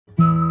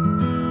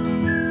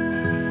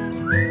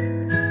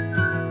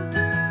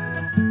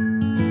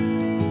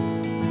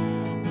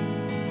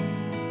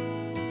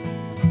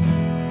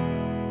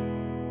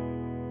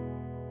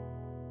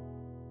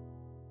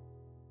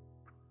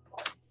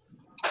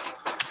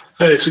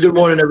Hey, so good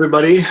morning,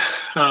 everybody.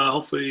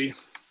 Hopefully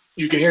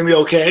you can hear me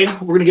okay.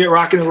 We're going to get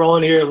rocking and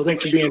rolling here. Well,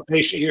 thanks for being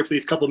patient here for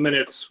these couple of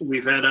minutes.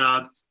 We've had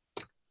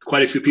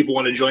quite a few people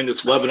want to join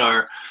this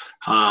webinar.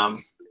 I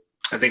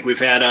think we've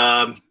had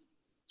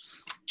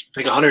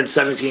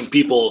 117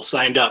 people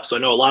signed up. So I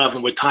know a lot of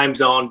them with time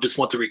zone just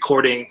want the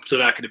recording, so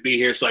they're not going to be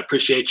here. So I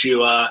appreciate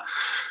you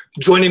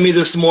joining me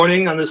this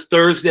morning on this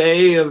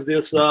Thursday of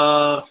this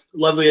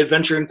lovely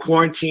adventure in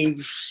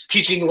quarantine,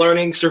 teaching,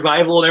 learning,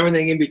 survival, and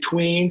everything in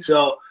between.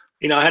 So,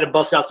 you know, I had to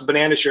bust out the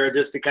banana shirt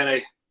just to kind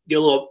of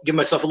give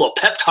myself a little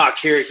pep talk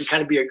here. It can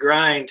kind of be a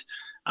grind.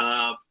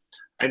 I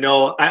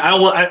know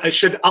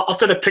I'll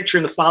send a picture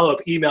in the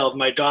follow-up email of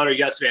my daughter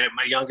yesterday.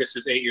 My youngest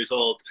is 8 years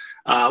old,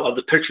 of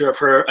the picture of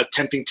her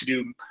attempting to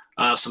do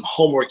some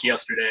homework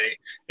yesterday.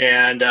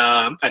 And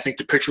I think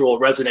the picture will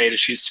resonate as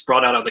she's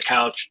sprawled out on the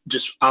couch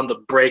just on the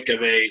break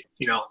of a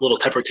little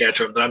temper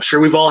tantrum that I'm sure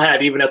we've all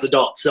had even as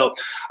adults. So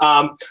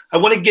I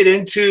want to get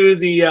into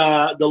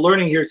the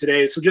learning here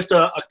today. So just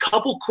a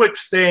couple quick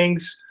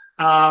things.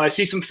 I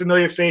see some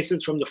familiar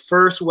faces from the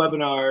first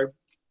webinar,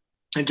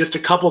 and just a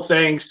couple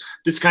things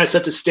just kind of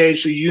set the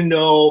stage so you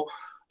know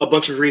a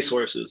bunch of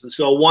resources. And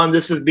so one,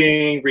 this is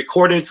being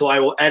recorded, so I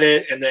will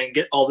edit and then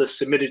get all this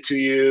submitted to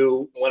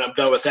you. When I'm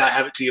done with that,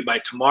 have it to you by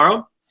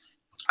tomorrow.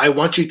 I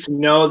want you to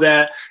know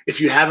that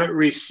if you haven't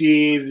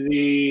received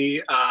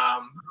the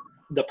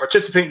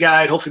participant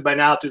guide, hopefully by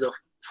now through the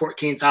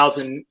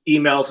 14,000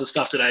 emails and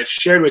stuff that I've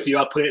shared with you,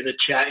 I'll put it in the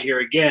chat here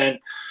again.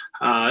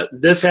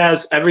 This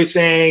has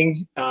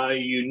everything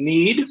you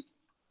need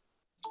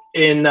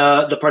in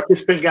the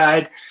participant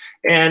guide,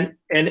 and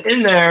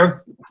in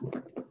there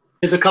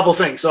is a couple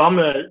things. So I'm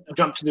going to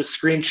jump to this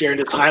screen share and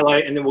just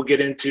highlight, and then we'll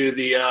get into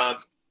the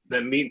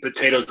meat and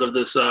potatoes of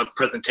this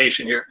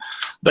presentation here.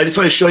 But I just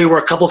want to show you where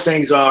a couple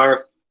things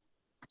are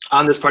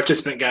on this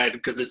participant guide,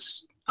 because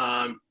it's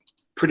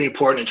pretty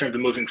important in terms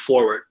of moving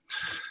forward.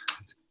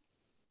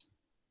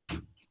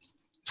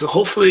 So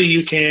hopefully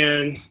you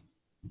can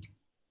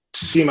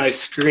see my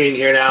screen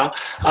here now.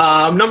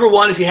 Number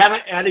one, if you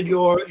haven't added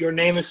your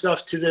name and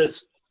stuff to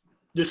this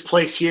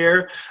place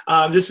here,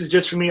 this is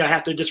just for me. I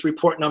have to just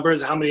report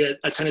numbers, how many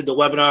attended the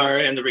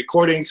webinar and the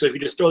recording. So if you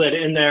just throw that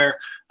in there,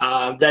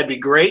 that'd be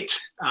great.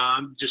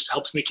 Just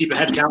helps me keep a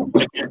head count.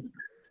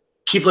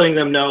 Keep letting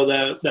them know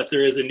that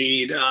there is a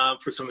need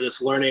for some of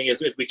this learning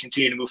as we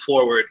continue to move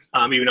forward,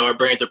 even though our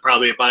brains are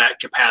probably about at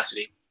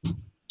capacity.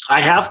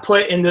 I have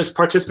put in this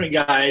participant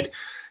guide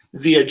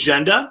the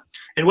agenda,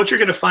 and what you're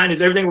going to find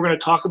is everything we're going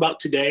to talk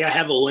about today. I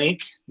have a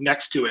link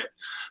next to it.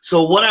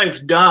 So what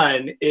I've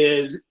done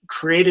is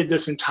created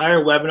this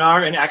entire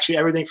webinar, and actually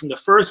everything from the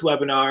first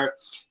webinar,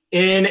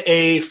 in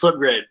a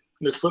Flipgrid,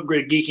 the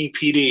Flipgrid Geeking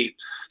PD.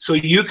 So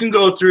you can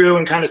go through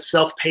and kind of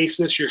self-pace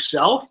this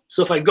yourself.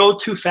 So if I go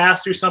too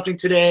fast through something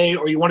today,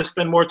 or you want to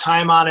spend more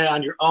time on it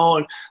on your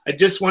own, I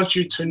just want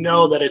you to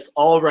know that it's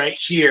all right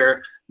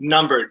here,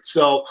 numbered.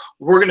 So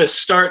we're going to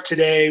start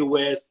today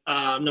with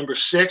number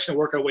 6 and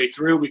work our way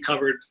through. We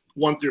covered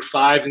 1 through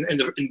 5 in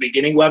the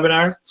beginning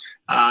webinar.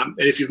 And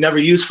if you've never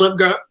used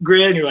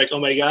Flipgrid and you're like,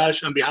 oh my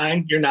gosh, I'm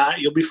behind, you're not.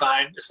 You'll be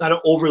fine. It's not an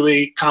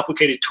overly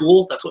complicated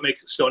tool. That's what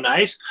makes it so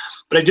nice.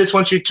 But I just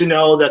want you to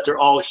know that they're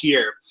all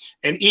here.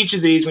 And each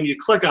of these, when you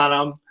click on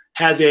them,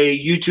 has a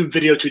YouTube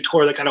video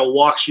tutorial that kind of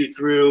walks you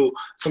through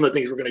some of the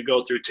things we're going to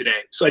go through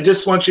today. So I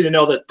just want you to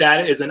know that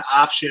that is an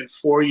option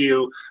for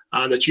you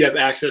that you have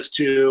access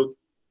to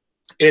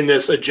in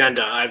this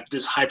agenda. I've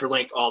just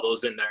hyperlinked all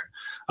those in there.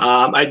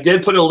 I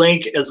did put a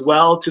link as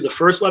well to the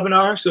first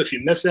webinar. So if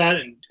you missed that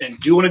and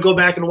do want to go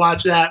back and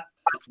watch that,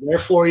 it's there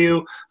for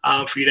you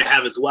to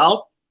have as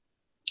well.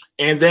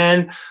 And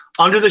then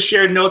under the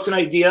shared notes and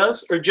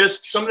ideas are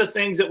just some of the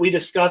things that we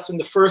discussed in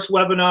the first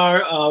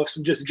webinar of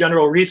some just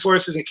general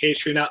resources in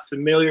case you're not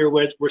familiar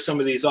with where some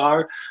of these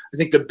are. I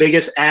think the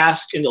biggest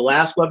ask in the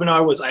last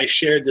webinar was I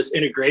shared this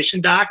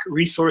integration doc,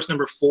 resource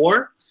number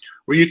 4,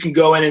 where you can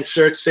go in and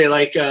search, say,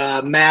 like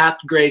math,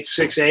 grade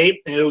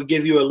 6-8, and it will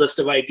give you a list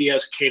of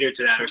ideas catered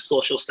to that, or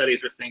social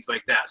studies or things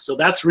like that. So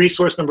that's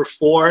resource number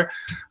 4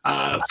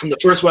 from the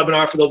first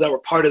webinar. For those that were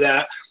part of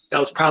that, that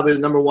was probably the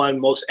number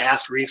 1 most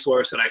asked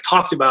resource that I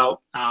talked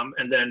about,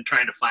 and then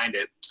trying to find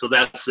it. So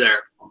that's there.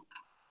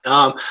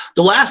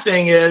 The last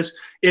thing is,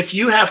 if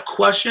you have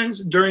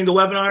questions during the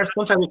webinar,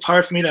 sometimes it's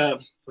hard for me to,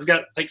 I've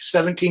got like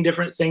 17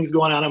 different things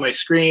going on my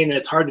screen, and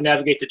it's hard to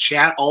navigate the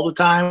chat all the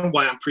time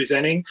while I'm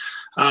presenting.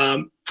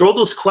 Throw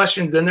those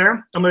questions in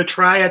there. I'm going to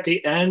try at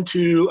the end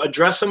to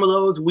address some of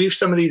those, weave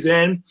some of these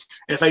in.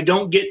 And if I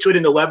don't get to it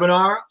in the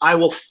webinar, I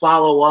will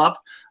follow up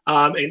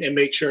and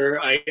make sure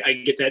I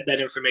get that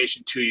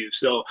information to you.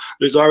 So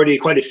there's already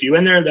quite a few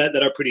in there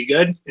that are pretty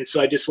good. And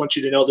so I just want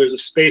you to know there's a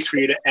space for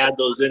you to add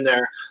those in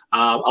there.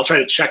 I'll try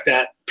to check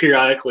that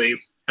periodically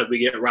as we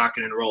get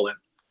rocking and rolling.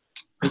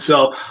 And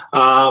so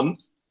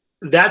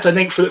That's, I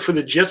think, for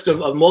the gist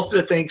of most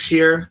of the things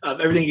here,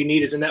 of everything you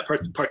need is in that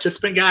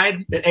participant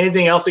guide. And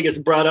anything else that gets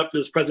brought up to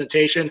this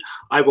presentation,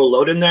 I will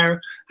load in there,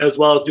 as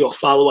well as do a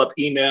follow-up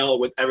email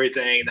with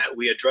everything that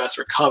we address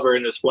or cover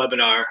in this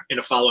webinar in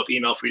a follow-up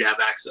email for you to have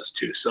access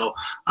to. So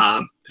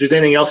if there's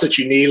anything else that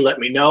you need, let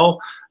me know.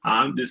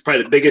 This is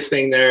probably the biggest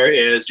thing there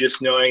is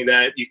just knowing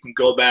that you can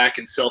go back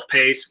and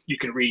self-pace. You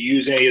can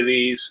reuse any of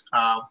these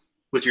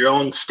with your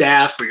own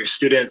staff or your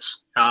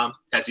students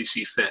as you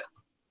see fit.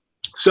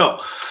 So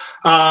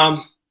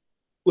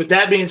with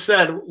that being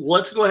said,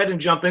 let's go ahead and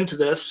jump into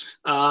this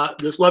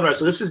webinar.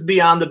 So this is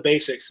beyond the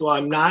basics. So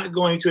I'm not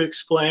going to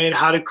explain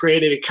how to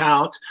create an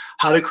account,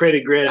 how to create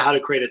a grid, how to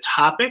create a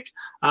topic.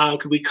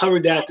 We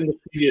covered that in the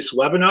previous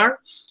webinar.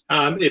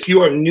 If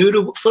you are new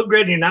to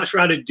Flipgrid and you're not sure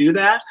how to do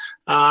that,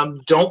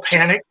 don't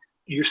panic.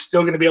 You're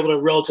still going to be able to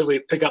relatively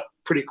pick up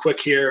pretty quick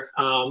here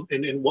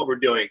in what we're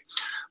doing.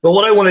 But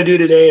what I want to do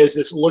today is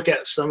just look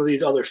at some of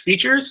these other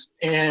features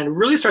and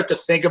really start to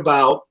think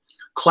about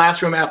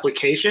classroom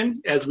application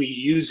as we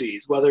use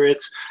these, whether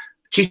it's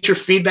teacher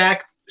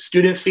feedback,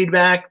 student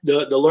feedback,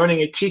 the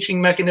learning and teaching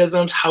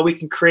mechanisms, how we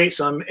can create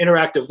some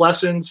interactive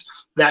lessons,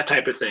 that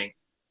type of thing.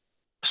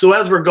 So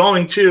as we're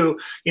going to,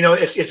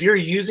 if you're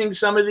using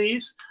some of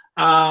these,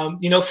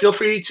 feel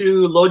free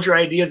to load your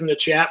ideas in the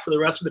chat for the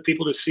rest of the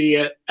people to see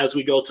it as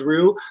we go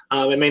through.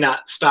 It may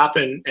not stop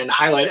and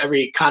highlight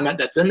every comment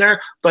that's in there,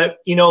 but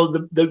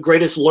the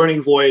greatest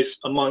learning voice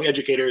among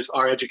educators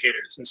are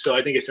educators. And so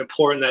I think it's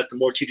important that the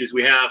more teachers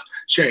we have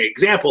sharing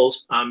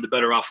examples, the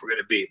better off we're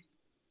going to be.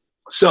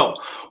 So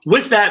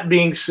with that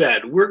being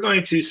said, we're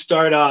going to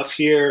start off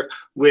here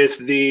with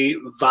the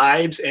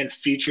vibes and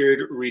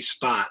featured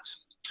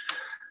response.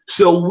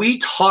 So we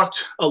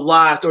talked a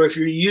lot, or if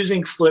you're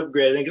using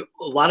Flipgrid, I think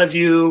a lot of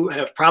you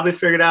have probably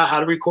figured out how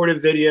to record a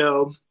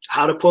video,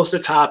 how to post a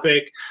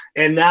topic,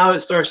 and now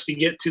it starts to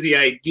get to the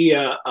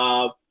idea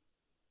of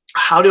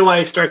how do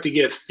I start to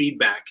give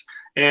feedback?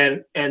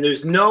 And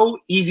there's no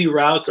easy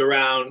route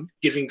around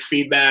giving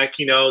feedback,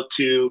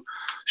 to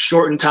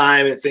shorten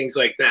time and things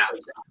like that.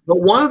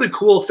 But one of the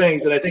cool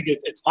things that I think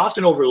it's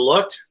often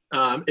overlooked,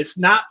 it's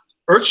not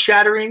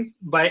earth-shattering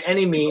by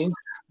any means,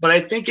 but I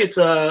think it's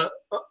an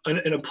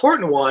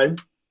important one,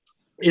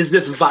 is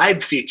this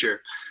vibe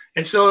feature.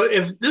 And so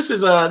if this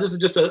is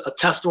just a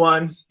test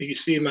one, you can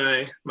see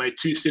my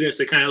two students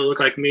that kind of look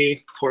like me,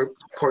 poor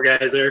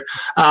guys there.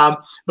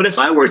 But if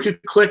I were to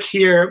click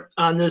here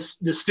on this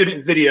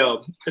student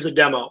video as a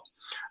demo,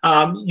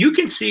 you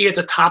can see at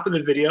the top of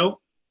the video,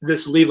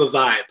 this leave a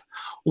vibe.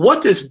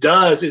 What this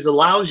does is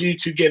allows you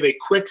to give a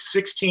quick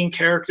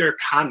 16-character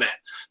comment.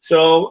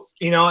 So,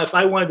 if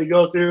I wanted to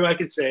go through, I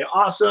could say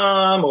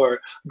awesome or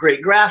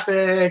great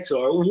graphics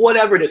or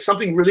whatever it is,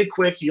 something really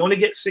quick. You only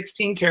get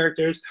 16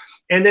 characters.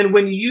 And then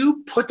when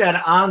you put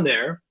that on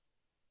there,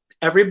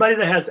 everybody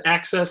that has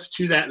access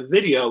to that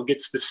video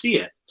gets to see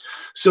it.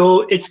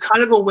 So it's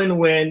kind of a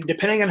win-win,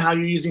 depending on how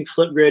you're using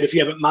Flipgrid. If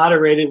you have it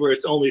moderated where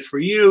it's only for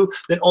you,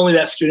 then only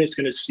that student's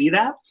going to see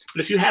that.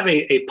 But if you have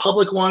a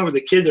public one where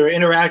the kids are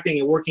interacting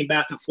and working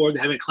back and forth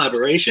and having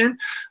collaboration,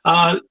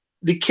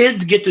 the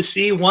kids get to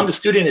see, one, the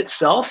student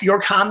itself, your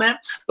comment,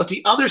 but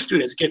the other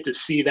students get to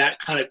see that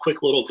kind of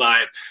quick little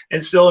vibe.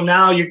 And so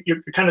now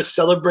you're kind of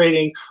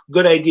celebrating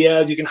good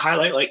ideas. You can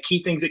highlight like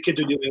key things that kids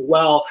are doing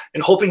well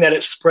and hoping that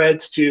it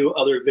spreads to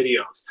other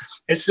videos.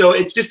 And so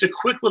it's just a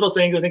quick little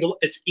thing. I think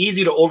it's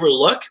easy to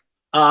overlook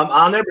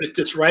on there, but it's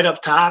just right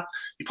up top.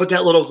 You put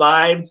that little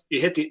vibe,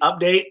 you hit the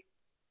update,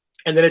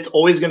 and then it's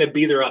always going to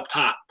be there up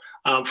top.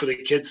 For the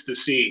kids to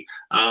see,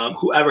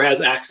 whoever has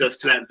access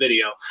to that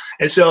video.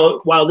 And so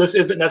while this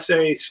isn't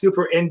necessarily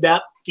super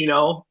in-depth,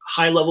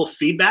 high-level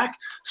feedback,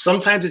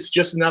 sometimes it's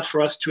just enough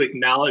for us to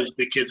acknowledge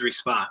the kids'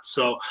 response.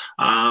 So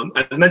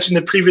I mentioned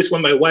the previous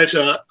one, my wife's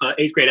a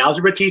 8th grade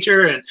algebra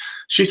teacher, and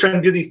she's trying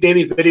to do these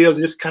daily videos,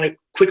 just kind of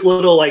quick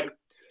little like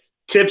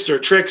tips or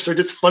tricks or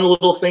just fun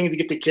little things to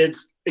get the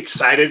kids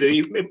excited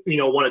to,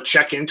 want to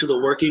check into the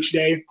work each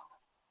day.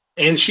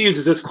 And she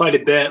uses this quite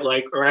a bit.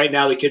 Like right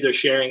now, the kids are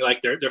sharing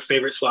like their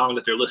favorite song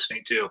that they're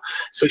listening to.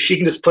 So she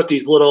can just put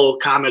these little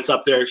comments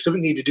up there. She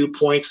doesn't need to do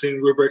points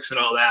and rubrics and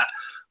all that.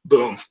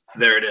 Boom,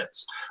 there it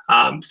is.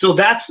 So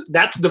that's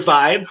the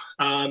vibe,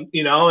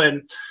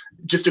 and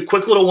just a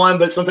quick little one,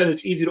 but sometimes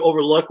it's easy to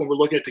overlook when we're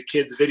looking at the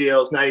kids'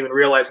 videos, not even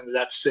realizing that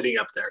that's sitting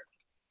up there.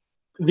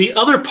 The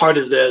other part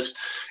of this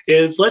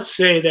is, let's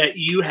say that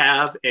you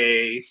have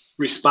a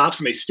response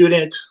from a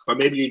student, or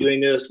maybe you're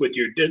doing this with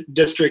your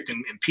district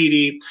and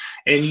PD,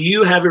 and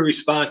you have a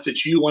response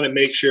that you want to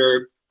make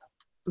sure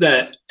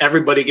that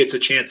everybody gets a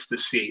chance to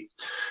see.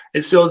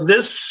 And so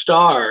this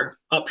star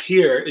up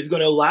here is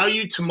going to allow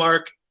you to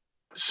mark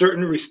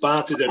certain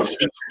responses as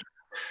featured.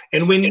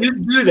 And when you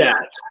do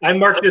that, I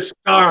mark this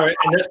star,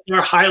 and that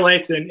star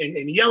highlights in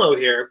yellow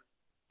here.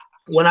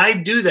 When I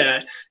do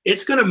that,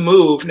 it's going to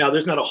move. Now,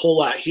 there's not a whole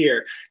lot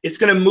here. It's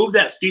going to move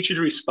that featured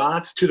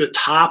response to the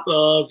top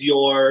of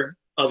your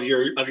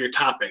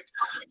topic.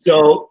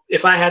 So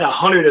if I had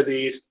 100 of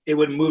these, it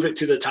would move it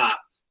to the top.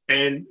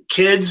 And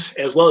kids,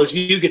 as well as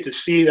you, get to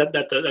see that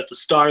the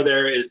star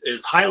there is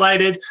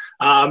highlighted,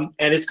 and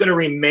it's going to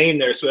remain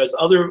there. So as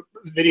other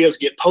videos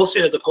get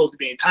posted, as opposed to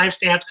being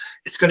timestamped,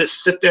 it's going to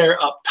sit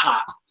there up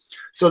top.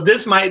 So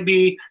this might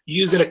be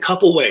used in a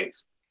couple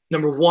ways.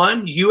 Number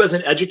one, you as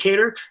an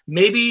educator,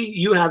 maybe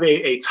you have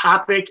a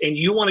topic and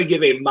you want to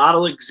give a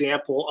model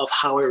example of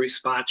how a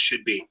response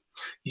should be.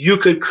 You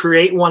could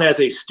create one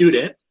as a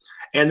student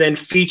and then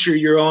feature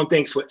your own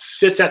thing so it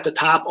sits at the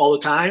top all the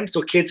time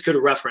so kids could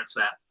reference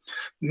that.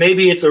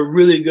 Maybe it's a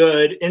really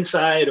good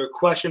insight or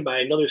question by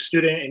another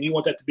student and you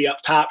want that to be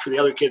up top for the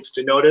other kids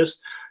to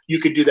notice. You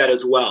could do that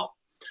as well.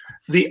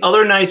 The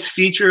other nice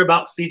feature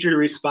about featured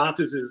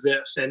responses is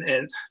this,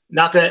 and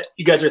not that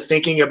you guys are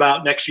thinking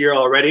about next year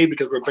already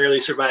because we're barely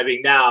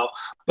surviving now,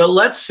 but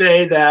let's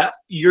say that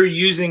you're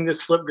using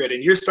this Flipgrid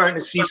and you're starting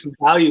to see some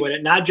value in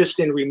it, not just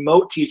in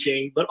remote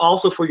teaching, but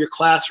also for your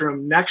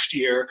classroom next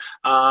year.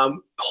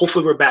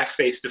 Hopefully we're back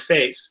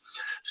face-to-face.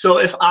 So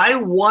if I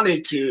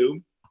wanted to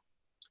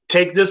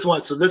take this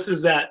one, so this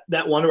is that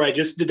one where I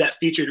just did that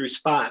featured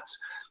response,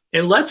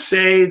 and let's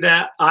say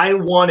that I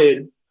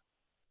wanted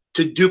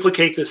to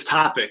duplicate this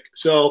topic.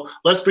 So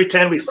let's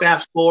pretend we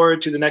fast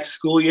forward to the next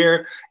school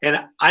year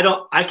and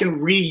I can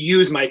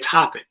reuse my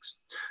topics.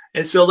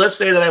 And so let's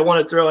say that I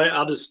want to throw it,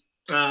 I'll just,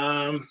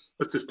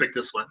 let's just pick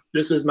this one.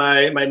 This is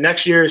my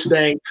next year's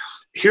thing.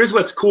 Here's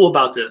what's cool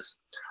about this.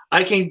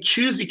 I can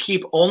choose to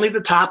keep only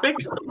the topic,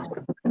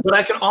 but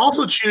I can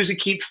also choose to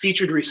keep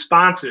featured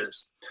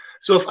responses.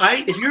 So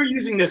if you're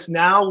using this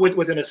now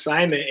with an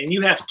assignment and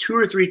you have 2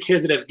 or 3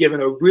 kids that have given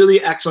a really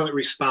excellent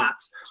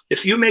response,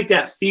 if you make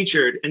that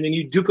featured and then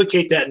you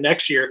duplicate that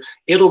next year,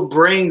 it'll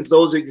bring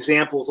those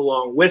examples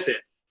along with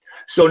it.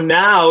 So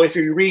now if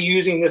you're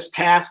reusing this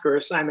task or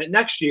assignment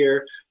next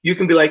year, you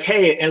can be like,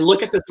 hey, and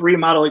look at the 3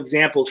 model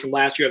examples from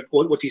last year of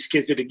what these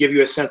kids did to give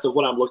you a sense of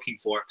what I'm looking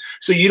for.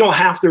 So you don't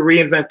have to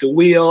reinvent the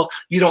wheel.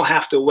 You don't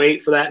have to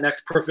wait for that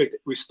next perfect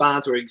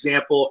response or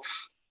example.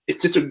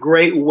 It's just a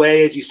great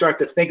way as you start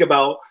to think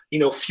about,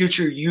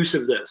 future use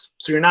of this.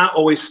 So you're not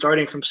always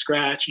starting from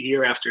scratch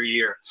year after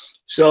year.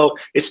 So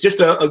it's just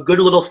a good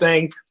little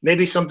thing,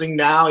 maybe something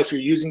now if you're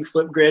using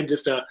Flipgrid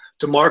just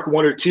to mark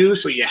 1 or 2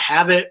 so you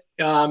have it,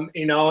 and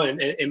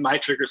it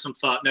might trigger some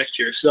thought next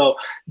year. So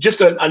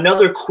just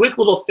another quick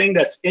little thing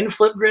that's in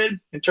Flipgrid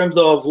in terms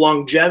of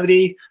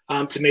longevity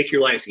to make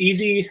your life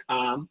easy.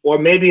 Or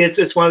maybe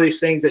it's one of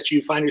these things that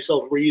you find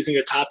yourself reusing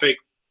a topic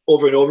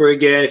over and over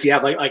again. If you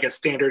have like a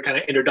standard kind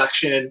of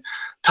introduction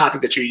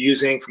topic that you're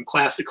using from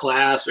class to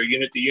class or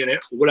unit to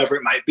unit, whatever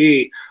it might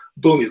be,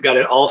 boom, you've got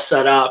it all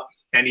set up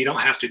and you don't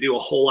have to do a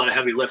whole lot of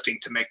heavy lifting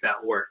to make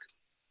that work.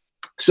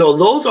 So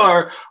those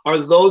are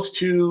those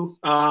 2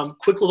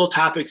 quick little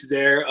topics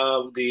there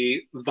of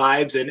the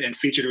vibes and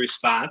featured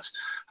response.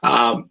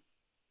 I'm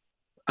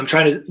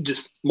trying to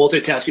just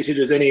multitask to see if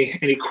there's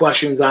any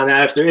questions on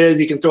that. If there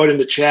is, you can throw it in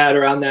the chat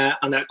or on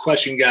that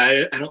question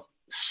guide. I don't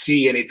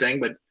see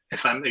anything, but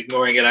if I'm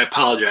ignoring it, I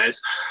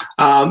apologize.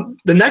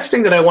 The next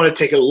thing that I want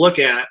to take a look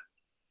at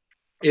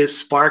is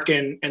Spark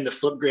and the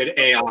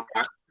FlipgridAR.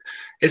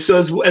 And so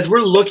as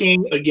we're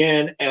looking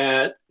again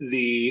at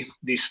the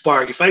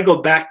Spark, if I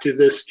go back to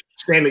this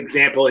same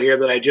example here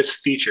that I just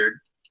featured,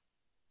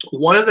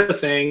 one of the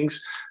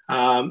things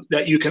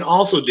that you can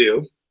also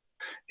do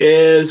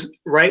is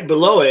right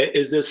below it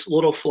is this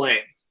little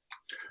flame.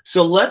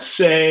 So let's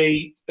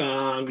say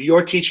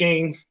you're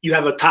teaching, you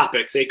have a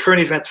topic, say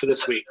current events for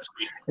this week,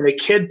 and a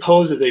kid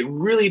poses a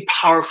really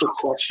powerful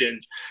question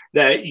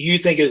that you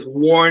think is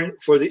warranted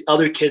for the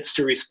other kids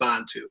to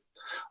respond to.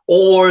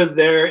 Or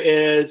there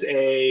is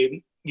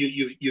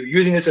you're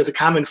using this as a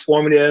common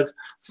formative.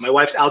 So my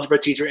wife's algebra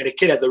teacher, and a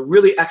kid has a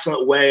really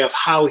excellent way of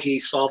how he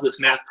solved this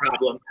math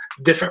problem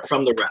different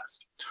from the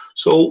rest.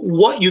 So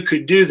what you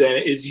could do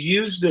then is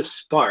use this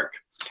Spark.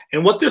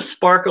 And what this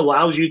Spark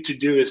allows you to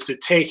do is to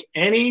take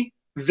any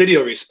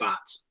video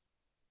response.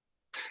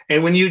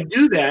 And when you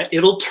do that,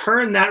 it'll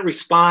turn that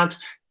response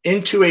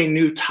into a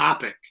new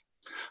topic.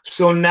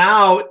 So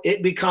now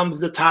it becomes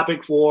the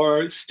topic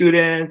for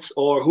students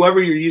or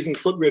whoever you're using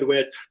Flipgrid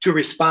with to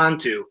respond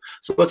to.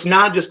 So it's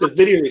not just a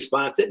video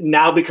response, it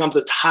now becomes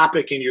a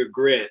topic in your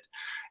grid.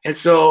 And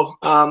so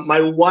my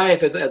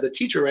wife, as a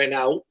teacher right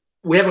now,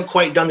 we haven't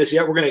quite done this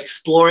yet. We're going to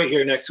explore it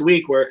here next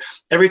week, where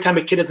every time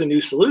a kid has a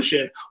new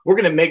solution, we're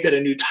going to make that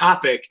a new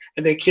topic,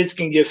 and then kids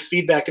can give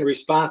feedback and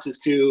responses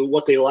to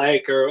what they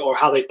like or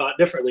how they thought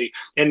differently.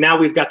 And now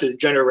we've got this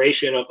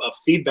generation of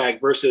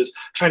feedback versus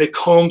trying to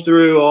comb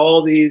through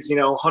all these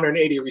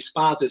 180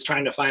 responses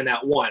trying to find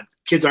that one.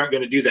 Kids aren't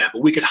going to do that,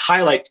 but we could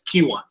highlight the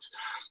key ones.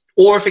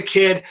 Or if a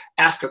kid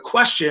asks a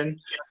question,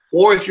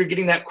 or if you're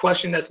getting that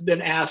question that's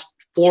been asked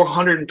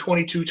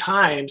 422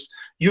 times,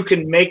 you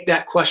can make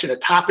that question a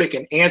topic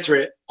and answer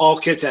it. All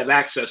kids have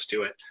access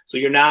to it. So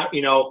you're not,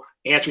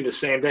 answering the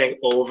same thing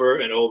over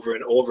and over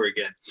and over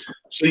again.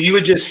 So you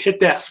would just hit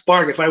that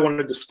Spark if I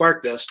wanted to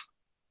spark this,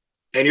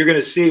 and you're going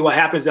to see what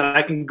happens. That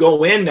I can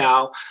go in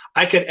now.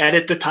 I can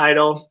edit the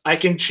title. I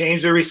can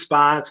change the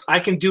response. I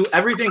can do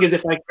everything as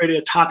if I created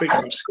a topic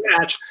from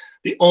scratch,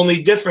 The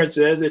only difference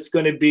is it's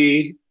going to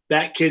be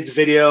that kid's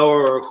video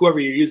or whoever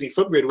you're using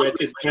Flipgrid with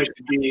is going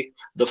to be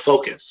the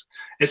focus.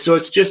 And so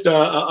it's just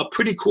a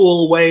pretty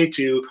cool way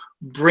to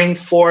bring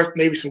forth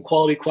maybe some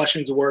quality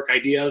questions of work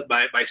ideas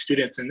by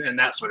students and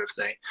that sort of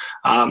thing.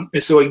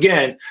 And so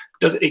again,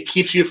 it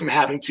keeps you from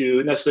having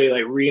to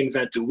necessarily like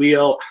reinvent the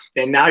wheel.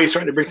 And now you're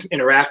starting to bring some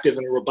interactive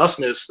and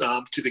robustness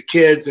to the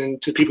kids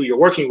and to people you're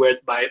working with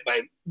by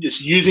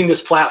just using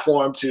this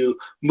platform to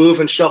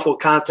move and shuffle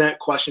content,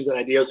 questions, and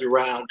ideas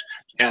around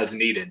as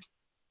needed.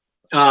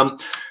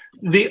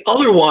 The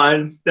other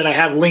one that I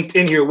have linked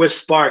in here with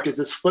Spark is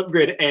this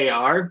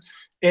FlipgridAR.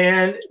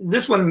 And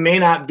this one may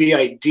not be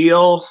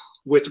ideal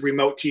with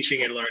remote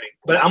teaching and learning,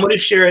 but I'm going to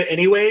share it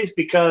anyways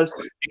because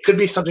it could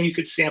be something you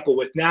could sample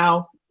with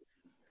now,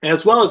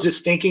 as well as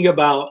just thinking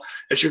about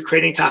as you're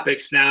creating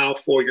topics now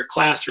for your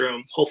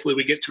classroom. Hopefully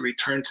we get to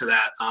return to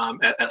that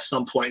at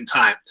some point in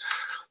time.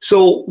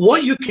 So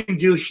what you can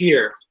do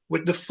here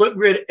with the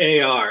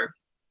FlipgridAR,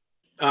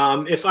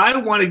 if I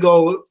want to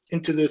go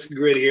into this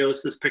grid here,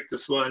 let's just pick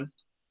this one.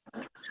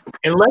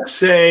 And let's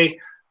say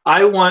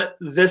I want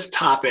this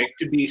topic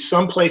to be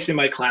someplace in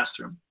my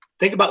classroom.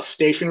 Think about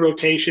station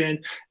rotation.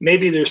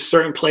 Maybe there's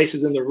certain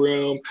places in the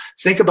room.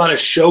 Think about a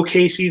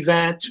showcase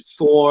event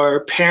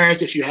for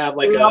parents if you have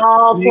like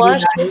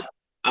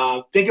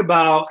a think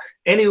about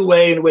any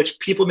way in which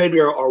people maybe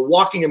are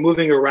walking and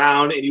moving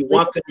around and you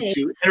want them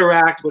to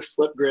interact with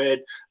Flipgrid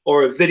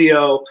or a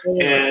video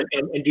and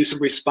do some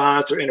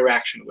response or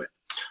interaction with.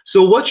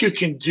 So what you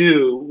can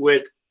do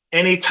with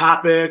any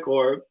topic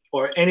or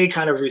any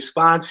kind of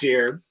response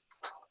here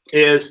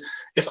is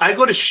if I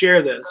go to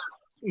share this,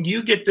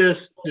 you get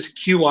this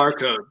QR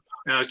code.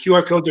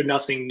 QR codes are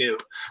nothing new,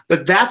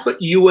 but that's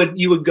what you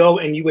would go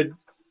and you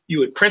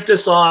would print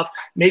this off.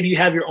 Maybe you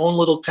have your own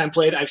little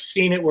template. I've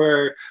seen it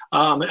where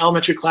an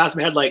elementary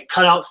classroom had like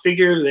cutout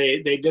figure.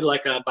 They did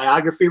like a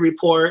biography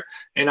report,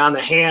 and on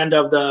the hand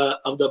of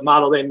the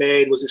model they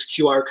made was this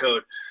QR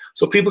code.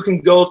 So people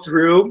can go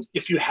through,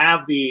 if you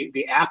have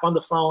the app on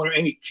the phone or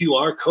any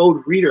QR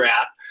code reader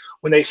app,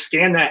 when they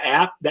scan that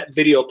app, that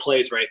video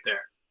plays right there.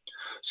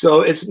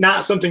 So it's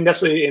not something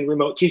necessarily in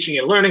remote teaching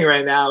and learning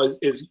right now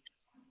is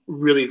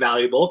really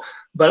valuable,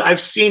 but I've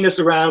seen this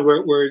around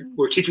where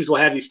teachers will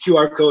have these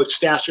QR codes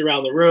stashed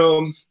around the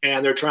room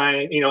and they're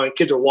trying, and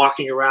kids are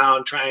walking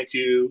around trying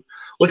to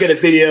look at a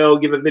video,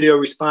 give a video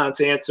response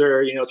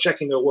answer,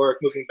 checking their work,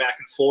 moving back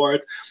and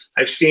forth.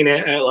 I've seen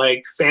it at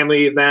like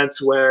family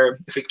events where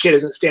if a kid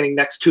isn't standing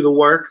next to the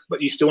work,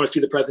 but you still want to see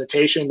the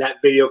presentation,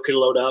 that video could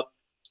load up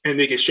and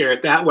they can share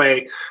it that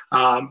way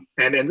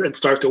and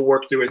start to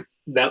work through it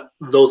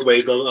those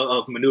ways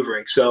of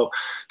maneuvering. So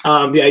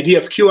the idea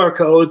of QR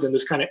codes and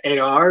this kind of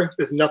AR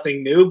is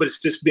nothing new, but it's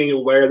just being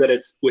aware that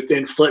it's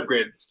within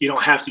Flipgrid. You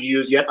don't have to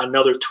use yet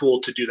another tool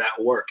to do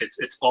that work.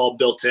 It's all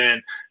built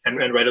in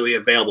and readily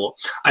available.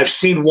 I've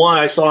seen one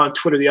I saw on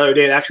Twitter the other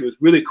day that actually was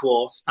really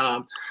cool.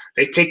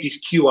 They take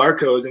these QR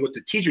codes, and what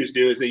the teachers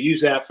do is they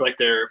use that for like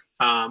their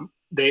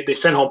they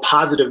send home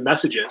positive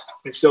messages,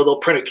 and so they'll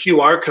print a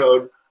QR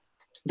code.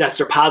 That's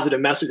their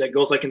positive message that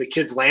goes like in the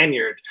kid's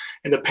lanyard,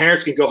 and the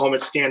parents can go home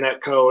and scan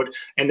that code,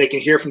 and they can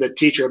hear from the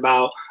teacher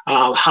about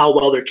how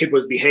well their kid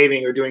was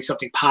behaving or doing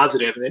something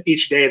positive. And then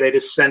each day they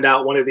just send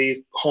out one of these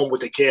home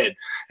with the kid.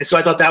 And so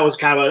I thought that was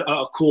kind of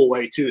a cool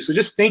way too. So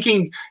just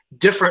thinking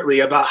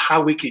differently about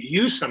how we could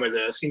use some of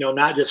this,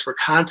 not just for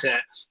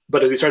content,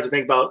 but as we start to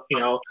think about,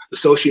 the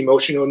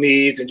socio-emotional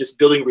needs and just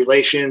building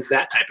relations,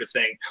 that type of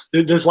thing.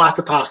 There's lots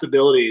of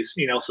possibilities,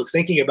 so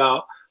thinking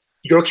about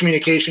your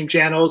communication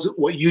channels,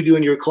 what you do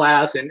in your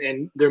class,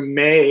 and there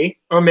may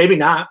or maybe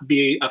not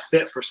be a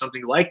fit for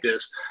something like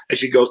this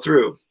as you go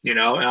through.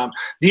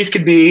 These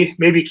could be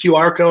maybe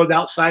QR codes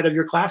outside of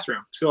your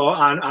classroom. So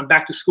on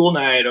back to school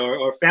night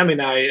or family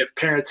night, if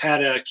parents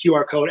had a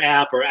QR code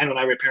app, or I don't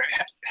know, every parent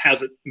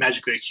has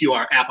magically a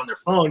QR app on their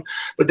phone,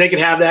 but they could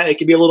have that. It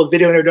could be a little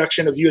video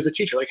introduction of you as a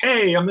teacher, like,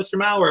 hey, I'm Mr.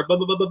 Maurer, blah,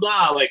 blah, blah, blah,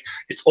 blah. Like,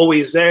 it's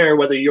always there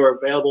whether you're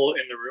available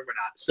in the room or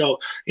not. So,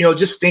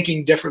 just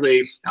thinking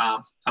differently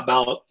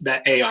about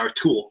that AR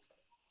tool.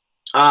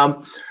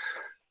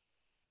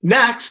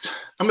 Next,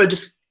 I'm going to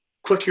just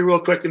click here real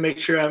quick to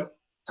make sure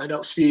I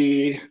don't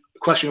see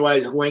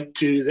question-wise linked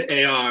to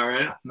the AR.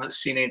 I'm not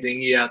seeing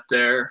anything yet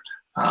there.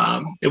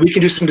 And we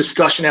can do some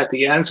discussion at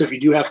the end. So if you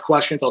do have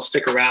questions, I'll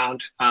stick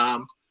around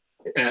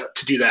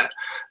to do that.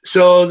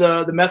 So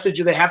the message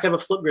is they have to have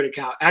a Flipgrid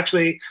account.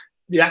 Actually,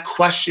 that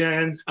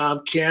question,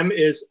 Kim,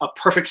 is a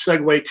perfect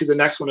segue to the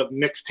next one of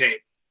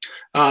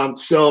Mixtape.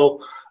 So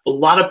a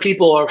lot of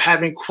people are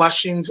having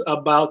questions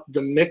about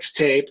the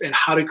Mixtape and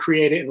how to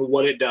create it and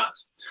what it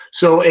does.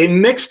 So a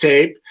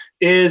Mixtape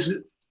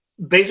is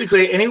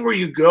basically anywhere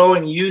you go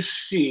and you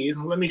see,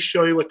 let me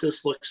show you what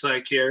this looks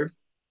like here.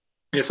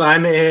 If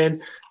I'm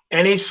in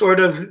any sort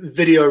of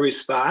video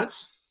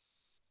response,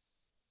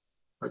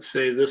 let's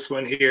say this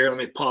one here, let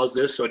me pause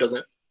this so it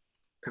doesn't,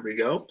 there we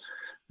go.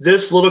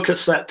 this little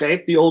cassette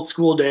tape, the old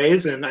school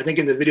days. And I think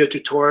in the video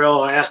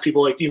tutorial, I asked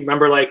people, like, do you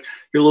remember like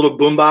your little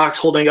boombox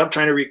holding up,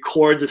 trying to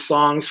record the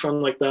songs from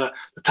like the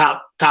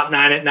top 9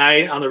 at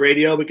night on the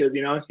radio, because,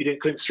 you know, you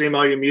couldn't stream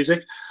all your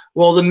music.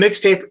 Well, the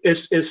mixtape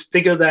is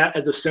think of that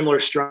as a similar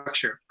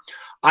structure.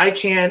 I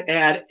can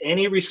add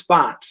any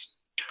response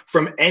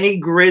from any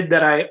grid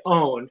that I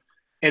own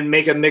and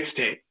make a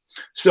mixtape.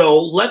 So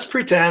let's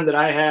pretend that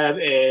I have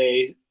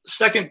a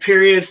second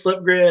period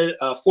Flipgrid,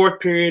 a fourth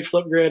period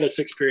Flipgrid, a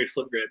sixth period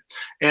Flipgrid,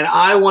 and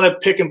I want to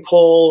pick and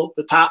pull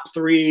the top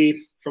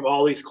 3 from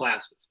all these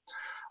classes.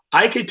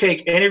 I could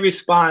take any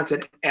response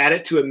and add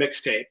it to a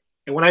mixtape.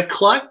 And when I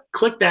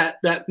click that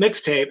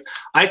mixtape,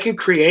 I can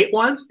create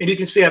one, and you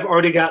can see I've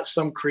already got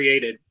some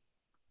created.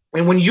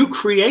 And when you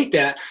create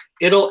that,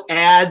 it'll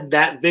add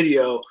that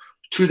video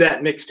to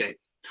that mixtape.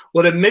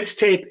 What a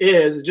mixtape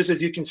is, just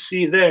as you can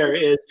see there,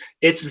 is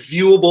it's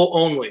viewable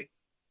only.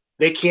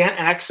 They can't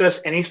access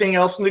anything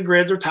else in the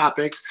grids or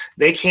topics.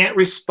 They can't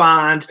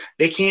respond.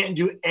 They can't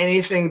do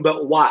anything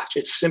but watch.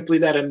 It's simply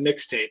that a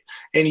mixtape.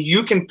 And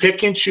you can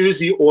pick and choose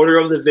the order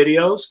of the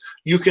videos.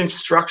 You can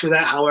structure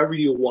that however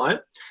you want.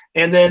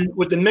 And then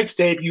with the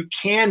mixtape, you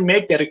can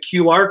make that a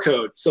QR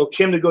code. So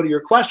Kim, to go to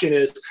your question,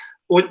 is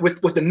with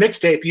the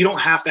mixtape, you don't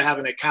have to have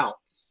an account.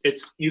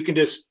 You can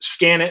just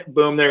scan it,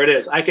 boom, there it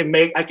is. I could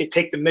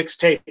take the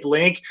mixtape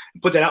link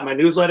and put that out in my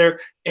newsletter.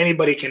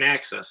 Anybody can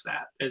access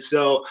that. And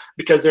so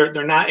because they're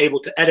not able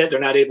to edit, they're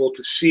not able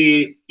to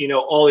see, you know,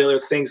 all the other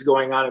things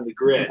going on in the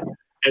grid.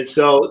 And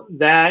so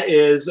that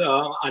is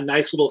a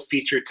nice little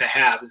feature to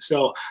have. And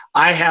so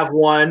I have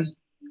one,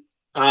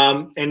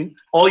 and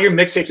all your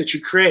mixtapes that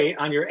you create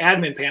on your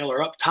admin panel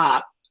are up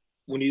top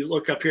when you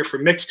look up here for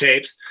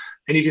mixtapes.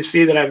 And you can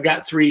see that I've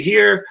got 3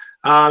 here.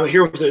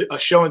 Here was a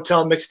show and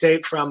tell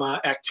mixtape from an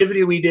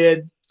activity we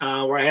did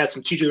where I had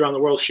some teachers around the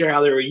world share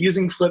how they were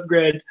using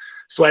Flipgrid.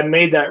 So I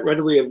made that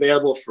readily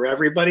available for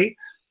everybody.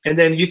 And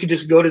then you could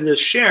just go to this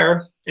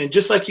share, and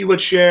just like you would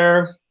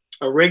share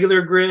a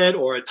regular grid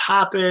or a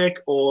topic,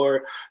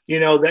 or, you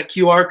know, that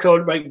QR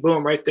code, right,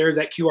 boom, right there,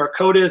 that QR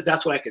code is,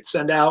 that's what I could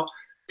send out.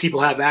 People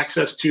have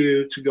access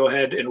to go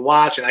ahead and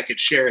watch, and I could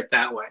share it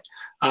that way.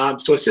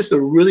 So it's just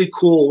a really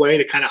cool way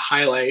to kind of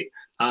highlight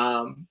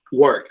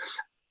work.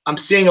 I'm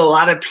seeing a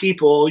lot of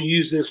people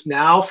use this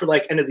now for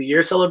like end of the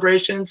year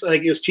celebrations.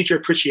 Like it was Teacher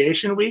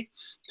Appreciation Week.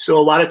 So a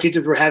lot of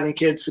teachers were having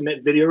kids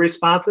submit video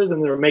responses,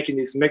 and they were making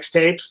these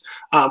mixtapes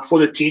for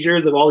the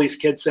teachers of all these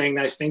kids saying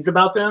nice things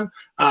about them,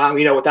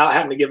 you know, without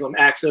having to give them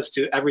access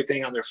to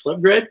everything on their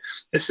Flipgrid.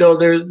 And so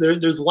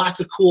there's lots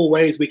of cool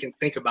ways we can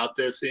think about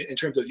this in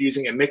terms of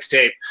using a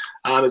mixtape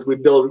as we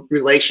build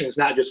relations,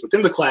 not just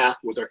within the class,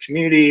 but with our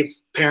community,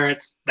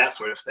 parents, that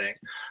sort of thing.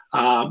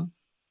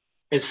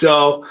 And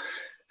so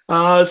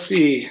let's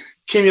see.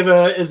 Kim,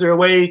 is there a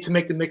way to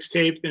make the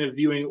mixtape in a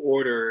viewing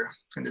order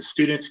and the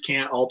students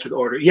can't alter the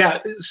order? Yeah,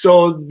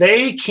 so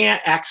they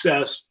can't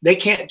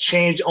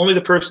change. Only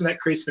the person that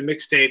creates the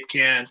mixtape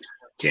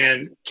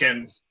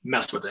can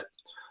mess with it.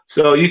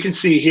 So you can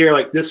see here,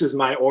 like, this is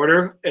my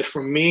order. If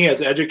for me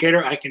as an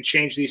educator, I can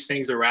change these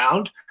things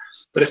around.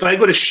 But if I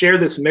go to share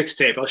this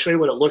mixtape, I'll show you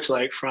what it looks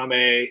like from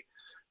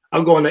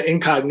I'll go into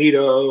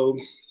incognito.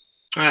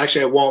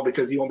 Actually, I won't,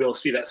 because you won't be able to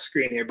see that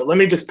screen here. But let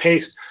me just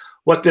paste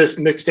what this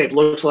mixtape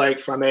looks like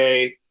from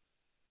a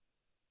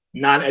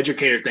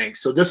non-educator thing.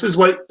 So this is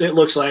what it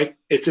looks like.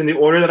 It's in the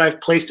order that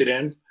I've placed it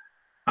in.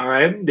 All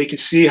right. They can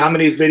see how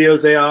many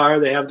videos they are.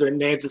 They have their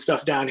names and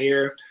stuff down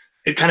here.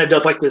 It kind of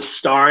does like this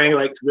starring,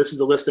 like this is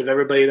a list of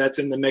everybody that's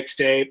in the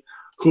mixtape,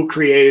 who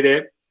created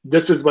it.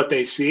 This is what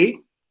they see.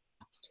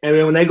 And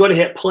then when they go to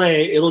hit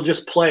play, it'll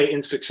just play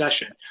in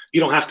succession.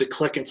 You don't have to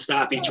click and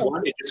stop each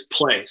one. It just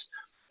plays.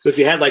 So if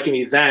you had like an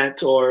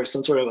event or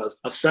some sort of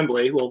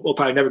assembly, we'll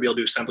probably never be able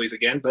to do assemblies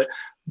again, but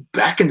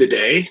back in the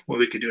day when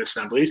we could do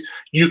assemblies,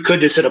 you could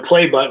just hit a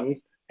play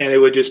button and it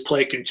would just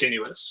play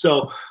continuous.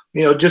 So,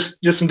 you know, just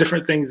some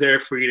different things there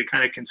for you to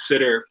kind of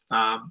consider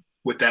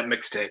with that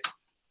mixtape.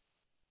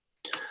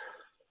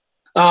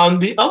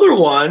 The other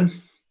one,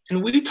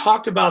 and we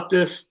talked about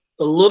this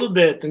a little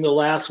bit in the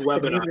last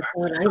webinar,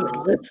 I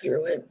would look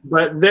through it.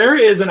 But there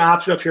is an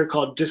option up here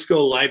called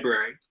Disco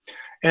Library.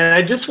 And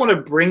I just want to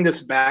bring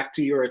this back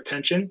to your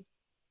attention.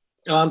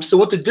 So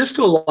what the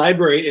Disco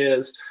Library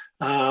is,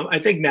 I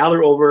think now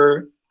they're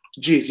over,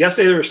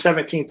 yesterday there were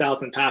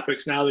 17,000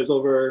 topics. Now there's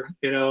over,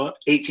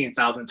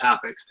 18,000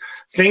 topics.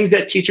 Things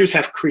that teachers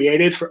have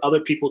created for other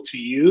people to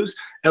use,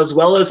 as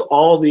well as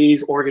all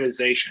these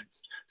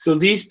organizations. So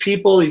these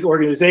people, these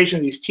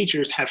organizations, these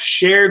teachers have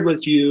shared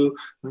with you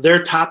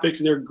their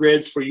topics, their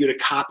grids for you to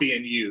copy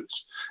and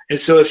use. And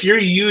so if you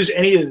use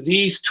any of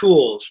these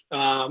tools,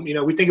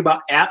 we think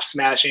about app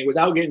smashing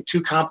without getting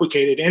too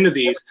complicated into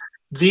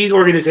these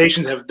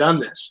organizations have done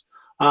this.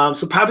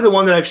 So probably the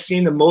one that I've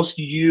seen the most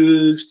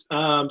used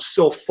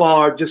so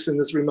far just in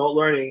this remote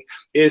learning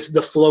is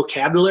the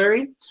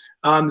Flocabulary.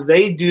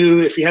 They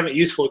do, if you haven't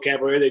used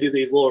Flocabulary, they do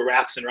these little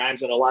raps and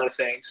rhymes on a lot of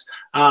things.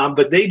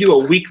 But they do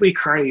a weekly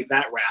current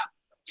event wrap.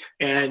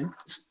 And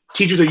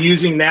teachers are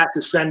using that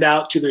to send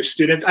out to their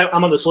students.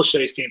 I'm on the social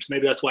studies team, so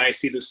maybe that's why I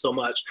see this so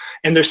much.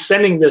 And they're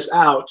sending this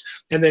out,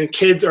 and then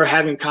kids are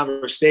having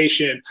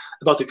conversation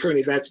about the current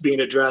events being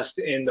addressed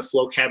in the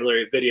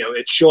vocabulary video.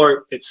 It's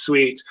short, it's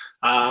sweet.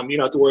 You don't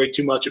have to worry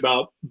too much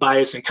about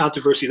bias and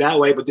controversy that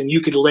way, but then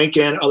you could link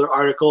in other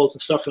articles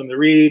and stuff for them to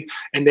read,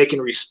 and they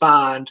can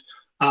respond.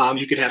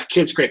 You could have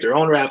kids create their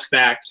own raps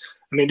back.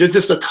 I mean, there's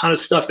just a ton of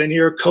stuff in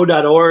here.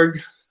 Code.org.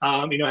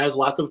 Has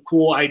lots of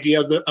cool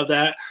ideas of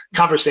that.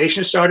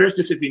 Conversation starters,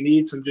 just if you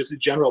need some just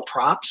general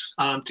prompts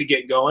to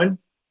get going.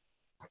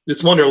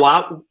 This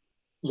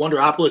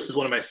Wonderopolis is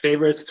one of my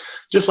favorites.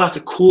 Just lots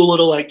of cool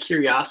little like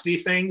curiosity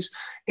things.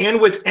 And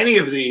with any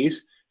of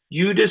these,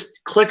 you just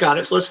click on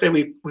it. So let's say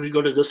we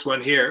go to this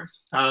one here.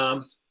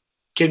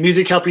 Can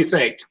music help you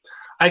think?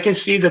 I can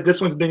see that this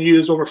one's been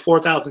used over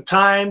 4,000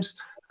 times,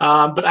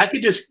 but I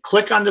could just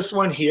click on this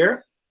one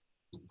here.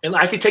 And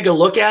I can take a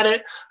look at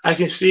it. I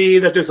can see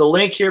that there's a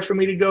link here for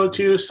me to go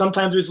to.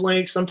 Sometimes there's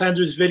links, sometimes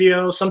there's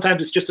video,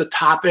 sometimes it's just a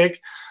topic.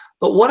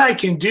 But what I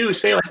can do is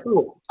say like,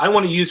 oh, I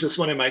want to use this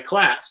one in my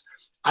class.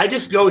 I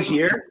just go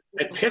here,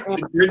 I pick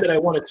the grid that I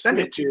want to send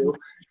it to,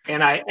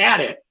 and I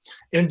add it.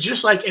 And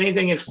just like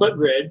anything in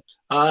Flipgrid,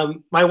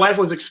 my wife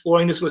was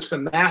exploring this with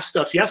some math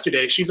stuff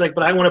yesterday. She's like,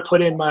 but I want to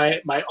put in my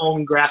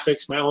own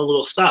graphics, my own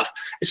little stuff.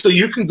 And so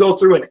you can go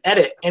through and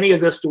edit any of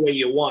this the way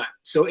you want.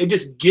 So it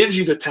just gives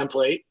you the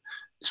template.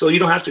 So you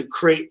don't have to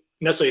create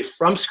necessarily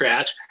from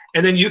scratch,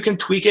 and then you can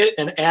tweak it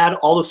and add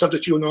all the stuff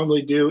that you would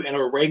normally do in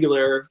a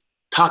regular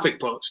topic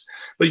post.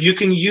 But you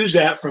can use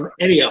that from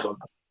any of them.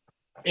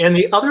 And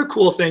the other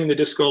cool thing in the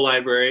Disco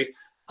library,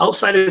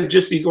 outside of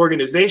just these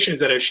organizations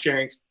that are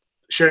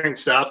sharing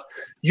stuff,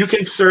 you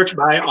can search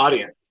by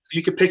audience.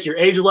 You could pick your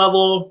age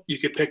level, you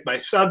could pick by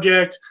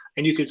subject,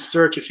 and you could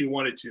search if you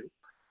wanted to.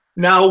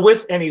 Now,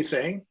 with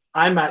anything,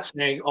 I'm not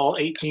saying all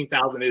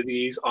 18,000 of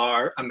these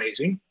are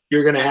amazing.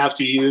 You're going to have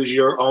to use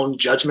your own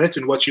judgment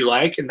and what you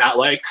like and not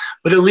like.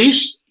 But at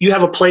least you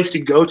have a place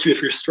to go to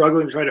if you're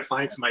struggling to try to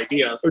find some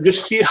ideas or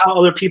just see how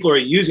other people are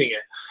using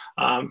it.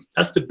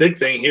 That's the big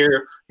thing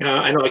here.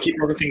 I know I keep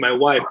referencing my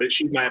wife, but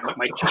she's my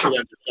teacher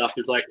level stuff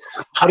is like,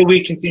 how do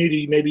we continue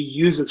to maybe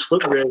use this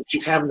Flipgrid?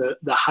 She's having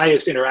the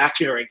highest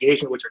interaction or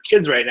engagement with her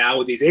kids right now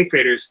with these 8th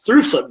graders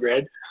through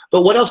Flipgrid.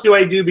 But what else do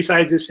I do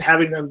besides just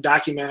having them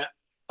document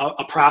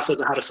a process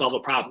of how to solve a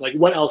problem? Like,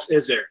 what else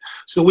is there?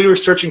 So we were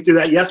searching through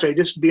that yesterday,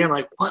 just being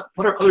like,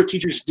 what are other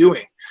teachers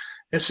doing?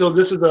 And so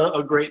this is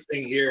a great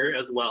thing here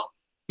as well.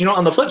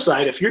 On the flip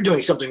side, if you're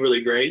doing something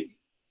really great,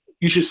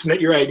 you should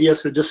submit your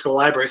ideas to the Disco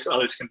library so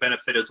others can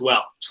benefit as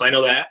well. So I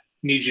know that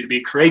needs you to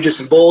be courageous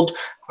and bold.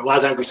 A lot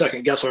of times we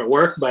second guess our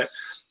work, but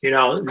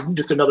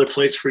just another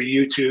place for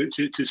you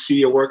to see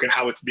your work and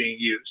how it's being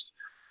used.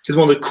 Because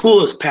one of the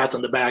coolest pats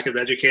on the back as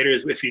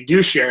educators, if you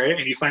do share it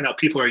and you find out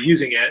people are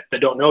using it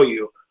that don't know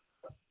you,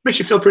 makes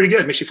you feel pretty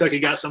good. Makes you feel like you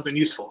got something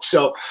useful.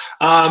 So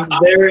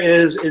there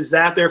is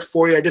that there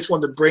for you. I just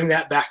wanted to bring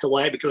that back to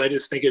light because I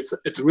just think it's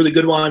a really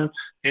good one.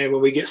 And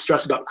when we get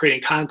stressed about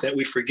creating content,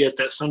 we forget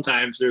that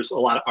sometimes there's a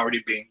lot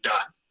already being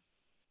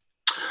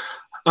done.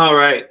 All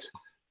right.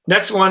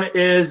 Next one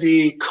is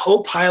the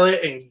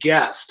co-pilot and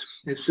guest.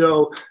 And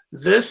so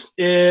this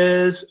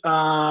is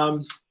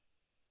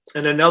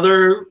and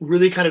another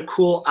really kind of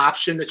cool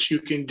option that you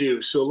can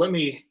do. So let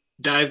me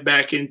dive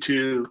back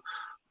into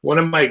one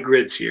of my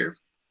grids here.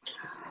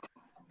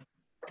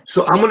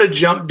 So I'm going to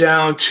jump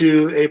down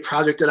to a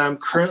project that I'm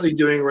currently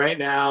doing right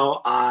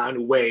now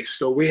on waste.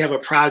 So we have a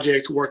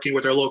project working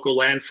with our local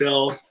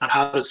landfill on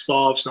how to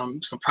solve some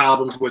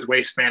problems with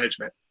waste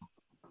management.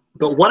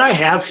 But what I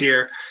have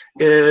here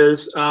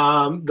is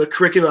the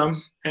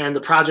curriculum and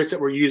the projects that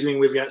we're using.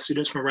 We've got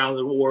students from around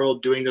the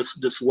world doing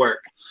this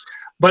work.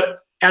 But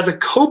as a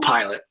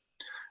co-pilot,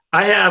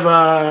 I have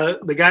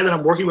the guy that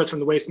I'm working with from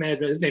the waste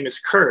management. His name is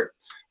Kurt,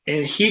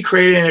 and he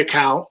created an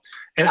account.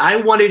 And I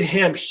wanted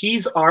him,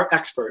 he's our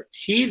expert.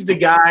 He's the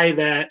guy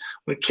that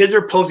when kids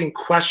are posing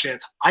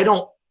questions, I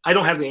don't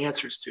have the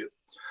answers to.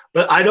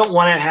 But I don't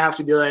want to have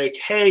to be like,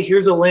 hey,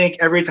 here's a link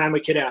every time a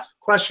kid asks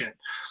a question.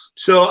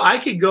 So I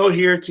could go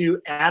here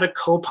to add a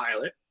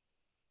co-pilot,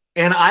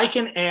 and I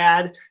can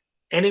add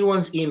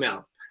anyone's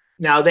email.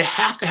 Now, they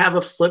have to have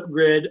a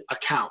Flipgrid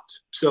account.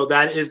 So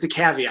that is the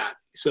caveat.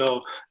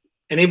 So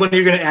anybody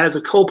you're going to add as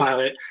a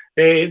co-pilot,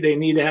 they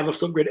need to have a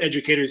Flipgrid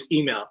educator's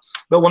email.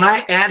 But when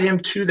I add him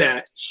to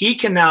that, he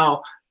can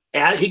now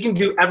add, he can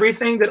do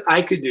everything that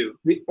I could do.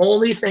 The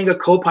only thing a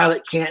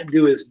co-pilot can't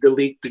do is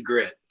delete the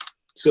grid.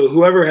 So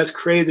whoever has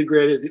created the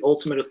grid is the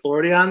ultimate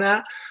authority on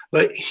that.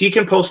 But he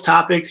can post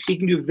topics, he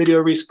can do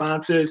video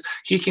responses,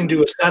 he can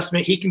do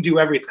assessment, he can do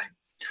everything.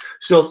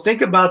 So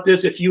think about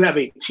this if you have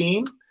a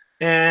team,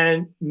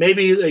 and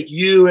maybe like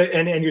you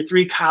and your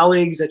 3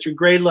 colleagues at your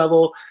grade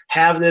level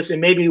have this, and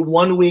maybe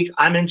one week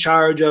I'm in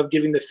charge of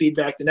giving the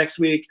feedback. The next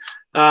week,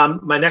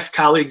 my next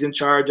colleague's in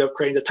charge of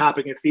creating the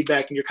topic and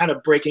feedback, and you're kind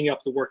of breaking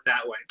up the work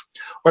that way.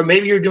 Or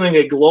maybe you're doing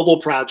a global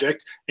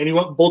project and you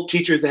want both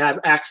teachers to have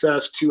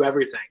access to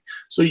everything.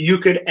 So you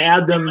could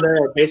add them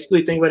there.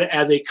 Basically think about it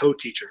as a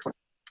co-teacher.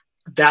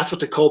 That's what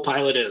the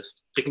co-pilot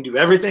is. It can do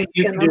everything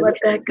you can do. Let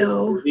that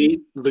go.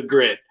 The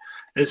grid.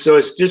 And so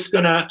it's just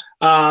gonna,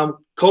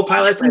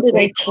 co-pilots, I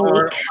think,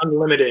 are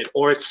unlimited,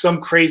 or it's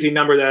some crazy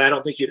number that I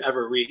don't think you'd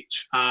ever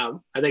reach. I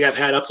think I've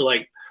had up to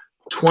like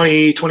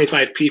 20,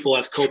 25 people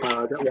as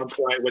co-pilots at one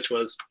point, which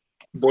was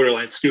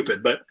borderline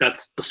stupid, but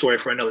that's a story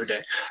for another day.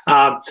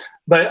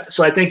 But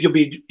so I think you'll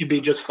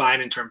be just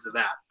fine in terms of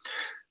that.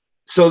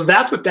 So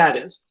that's what that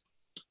is.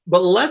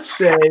 But let's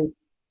say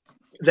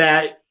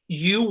that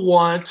you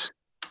want,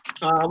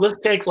 let's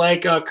take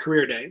like a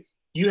career day.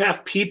 You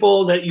have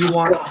people that you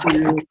want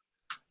to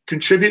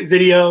contribute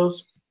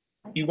videos.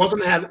 You want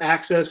them to have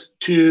access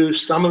to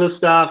some of the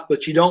stuff,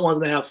 but you don't want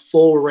them to have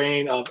full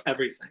reign of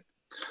everything.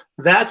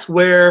 That's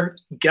where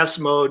guest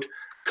mode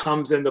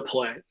comes into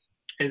play.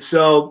 And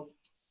so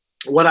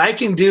what I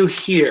can do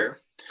here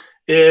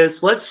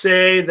is, let's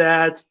say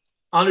that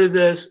under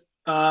this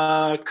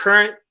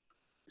current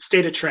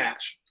state of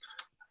trash,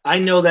 I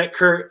know that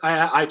Kurt,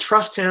 I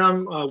trust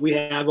him. We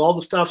have all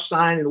the stuff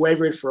signed and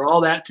waived for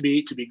all that to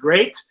be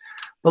great.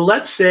 But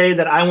let's say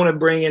that I want to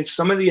bring in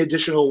some of the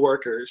additional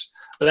workers,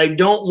 but I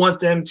don't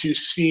want them to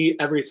see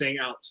everything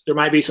else. There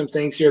might be some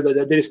things here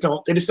that they just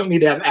don't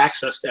need to have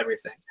access to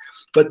everything,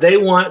 but they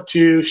want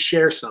to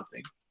share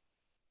something.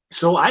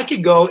 So I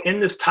could go in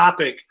this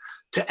topic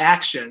to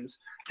actions,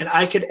 and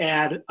I could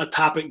add a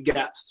topic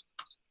guest.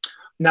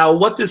 Now,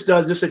 what this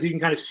does, just as you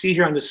can kind of see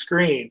here on the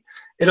screen,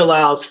 it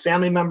allows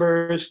family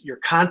members, your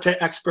content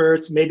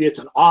experts, maybe it's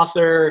an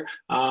author,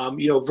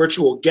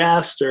 virtual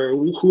guest, or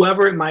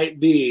whoever it might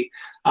be.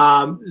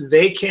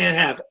 They can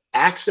have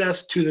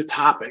access to the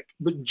topic,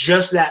 but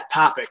just that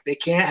topic. They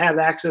can't have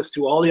access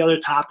to all the other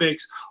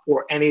topics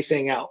or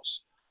anything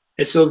else.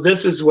 And so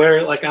this is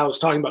where, like I was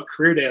talking about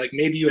career day, like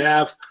maybe you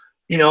have,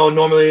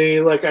 normally,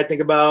 like I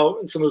think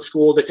about some of the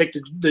schools, they take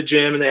the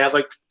gym and they have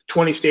like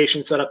 20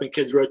 stations set up and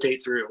kids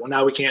rotate through. Well,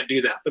 now we can't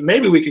do that, but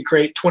maybe we could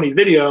create 20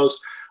 videos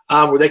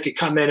where they could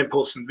come in and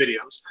post some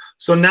videos.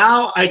 So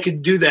now I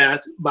could do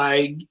that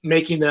by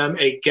making them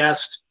a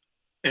guest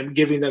and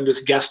giving them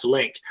this guest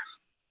link.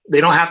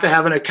 They don't have to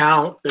have an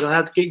account. They don't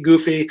have to get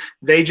goofy.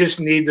 They just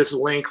need this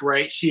link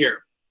right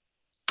here.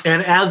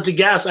 And as the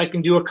guest, I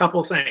can do a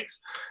couple things.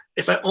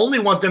 If I only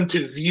want them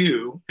to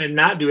view and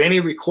not do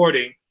any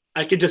recording,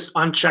 I could just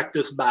uncheck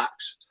this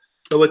box.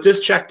 So with this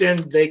checked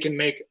in, they can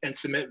make and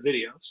submit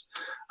videos.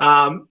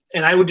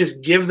 And I would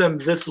just give them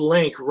this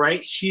link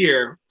right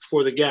here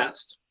for the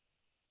guest.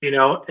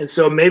 And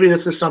so maybe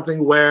this is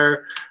something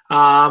where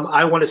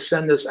I want to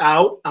send this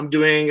out. I'm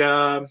doing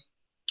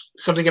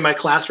something in my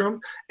classroom,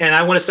 and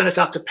I want to send this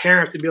out to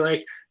parents and be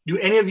like, do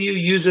any of you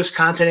use this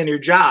content in your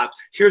job?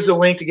 Here's a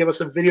link to give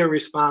us a video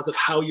response of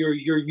how you're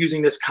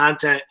using this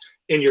content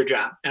in your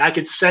job. And I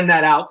could send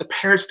that out. The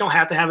parents don't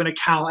have to have an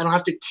account. I don't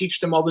have to teach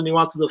them all the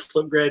nuances of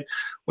Flipgrid.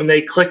 When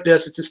they click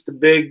this, it's just the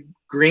big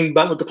green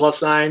button with the plus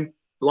sign. As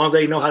long as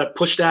they know how to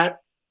push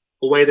that,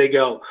 away they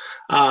go.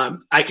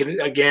 I can,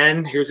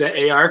 again, here's that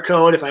AR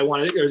code if I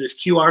wanted, or this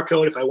QR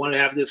code if I want to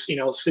have this,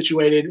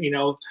 situated,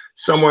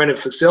 somewhere in a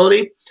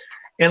facility.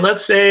 And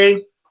let's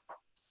say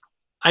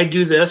I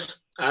do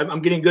this,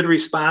 I'm getting good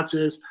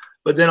responses,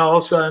 but then all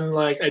of a sudden,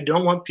 like, I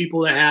don't want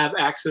people to have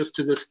access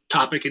to this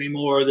topic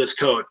anymore, or this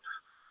code.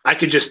 I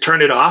could just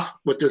turn it off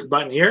with this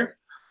button here,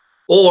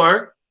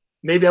 or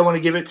maybe I want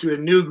to give it to a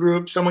new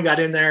group. Someone got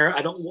in there.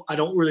 I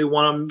don't really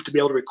want them to be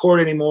able to record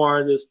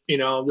anymore.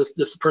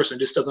 This person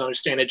just doesn't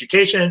understand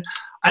education.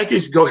 I could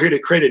just go here to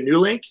create a new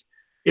link.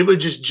 It would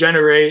just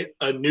generate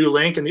a new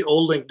link, and the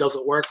old link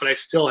doesn't work, but I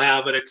still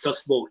have an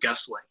accessible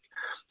guest link.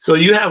 So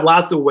you have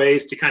lots of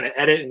ways to kind of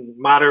edit and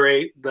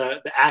moderate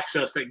the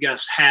access that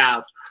guests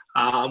have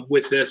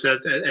with this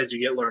as you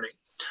get learning.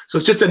 So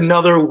it's just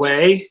another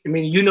way. I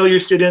mean, your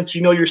students,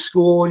 your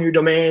school and your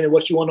domain and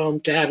what you want them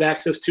to have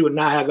access to and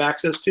not have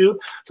access to.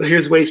 So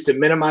here's ways to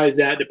minimize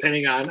that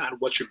depending on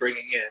what you're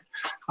bringing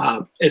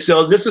in. And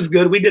so this is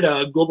good. We did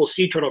a global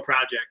sea turtle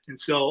project. And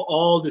so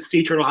all the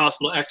sea turtle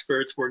hospital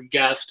experts were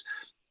guests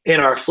in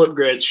our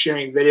Flipgrid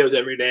sharing videos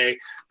every day.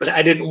 But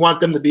I didn't want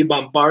them to be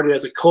bombarded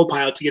as a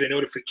co-pilot to get a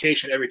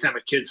notification every time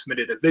a kid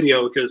submitted a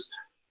video, because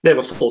they have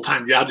a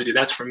full-time job to do.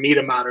 That's for me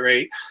to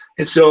moderate.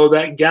 And so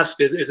that guest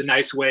is a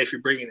nice way, if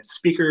you're bringing in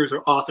speakers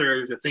or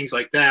authors or things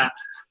like that,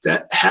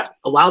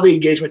 allow the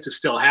engagement to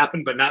still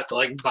happen, but not to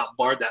like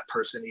bombard that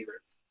person either.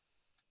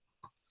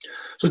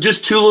 So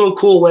just two little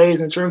cool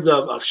ways in terms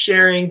of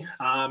sharing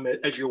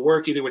as you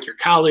work either with your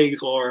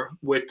colleagues or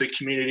with the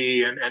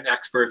community and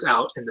experts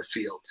out in the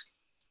fields.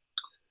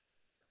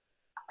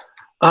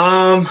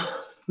 The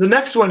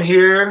next one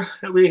here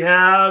that we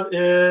have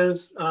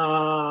is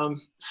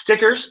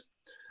stickers.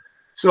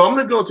 So I'm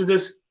going to go through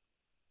this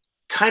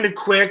kind of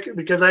quick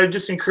because I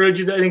just encourage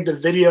you. I think the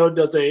video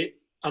does a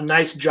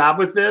nice job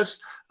with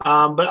this,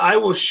 but I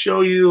will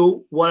show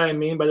you what I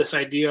mean by this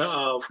idea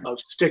of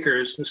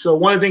stickers. And so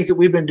one of the things that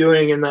we've been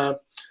doing in the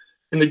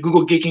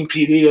Google Geeking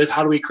PD is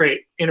how do we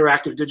create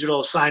interactive digital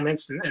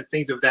assignments and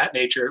things of that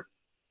nature.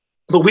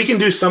 But we can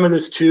do some of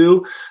this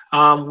too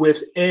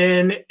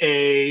within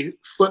a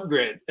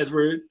Flipgrid as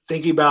we're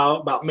thinking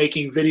about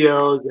making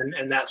videos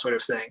and that sort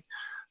of thing.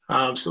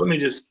 So let me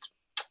just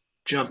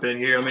jump in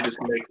here. Let me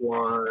just make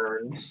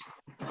one.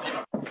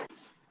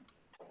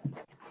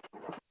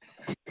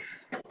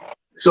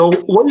 So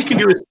what you can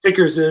do with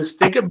stickers is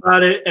think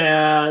about it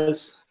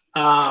as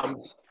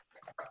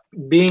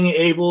being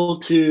able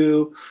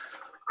to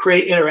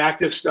create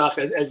interactive stuff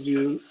as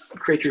you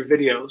create your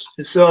videos.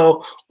 And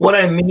so what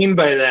I mean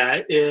by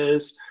that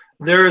is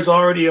there is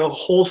already a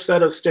whole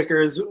set of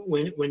stickers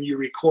when you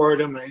record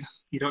them.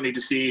 You don't need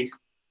to see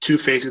two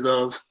faces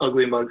of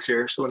ugly mugs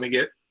here. So let me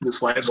get this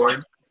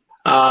whiteboard.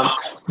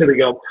 There we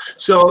go.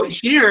 So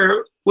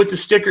here with the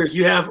stickers,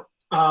 you have,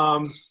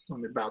 let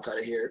me bounce out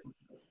of here.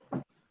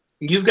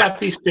 You've got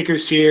these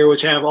stickers here,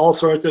 which have all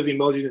sorts of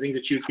emojis and things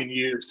that you can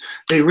use.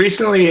 They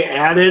recently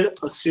added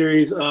a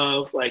series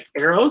of like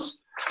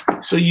arrows.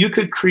 So you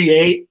could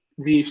create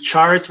these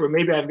charts where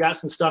maybe I've got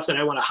some stuff that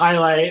I want to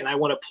highlight and I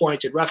want to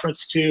point in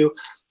reference to.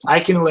 I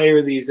can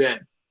layer these in.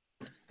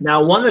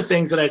 Now, one of the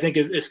things that I think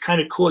is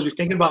kind of cool as you're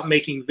thinking about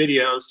making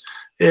videos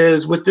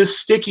is with this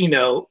sticky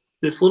note,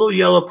 this little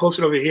yellow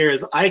post-it over here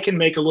is I can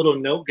make a little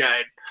note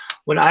guide.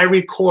 When I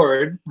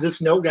record,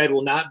 this note guide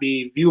will not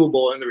be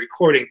viewable in the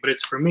recording, but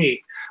it's for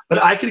me.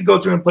 But I could go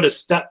through and put a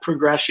step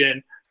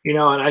progression, you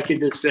know, and I could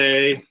just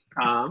say,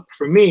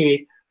 for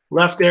me,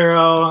 left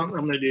arrow, I'm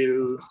going to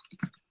do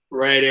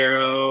right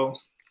arrow,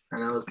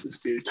 and then let's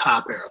just do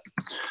top arrow.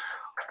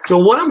 So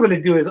what I'm going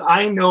to do is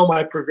I know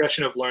my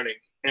progression of learning,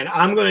 and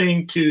I'm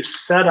going to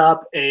set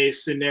up a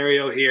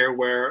scenario here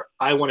where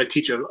I want to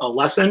teach a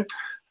lesson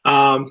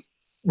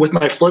with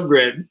my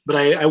Flipgrid, but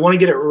I want to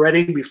get it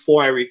ready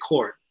before I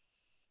record.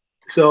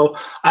 So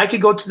I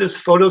could go to this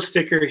photo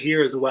sticker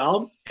here as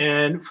well.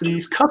 And for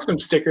these custom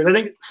stickers, I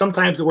think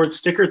sometimes the word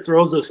sticker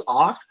throws us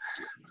off.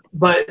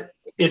 But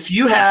if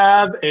you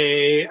have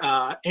a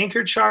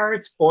anchor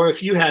charts, or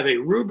if you have a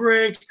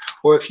rubric,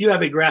 or if you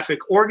have a graphic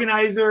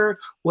organizer,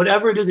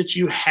 whatever it is that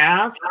you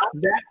have,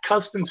 that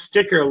custom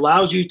sticker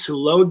allows you to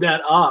load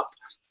that up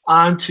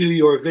onto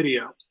your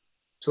video.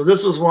 So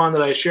this was one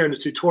that I shared in the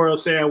tutorial.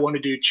 Say I want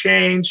to do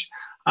change.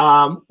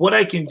 What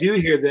I can do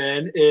here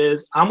then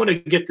is I'm going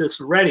to get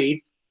this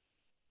ready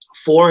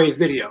for a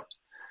video.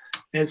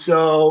 And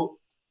so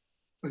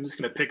I'm just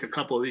going to pick a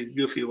couple of these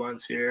goofy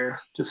ones here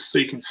just so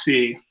you can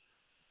see.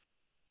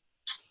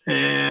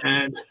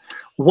 And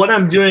what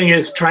I'm doing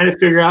is trying to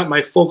figure out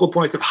my focal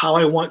points of how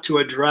I want to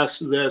address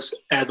this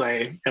as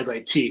I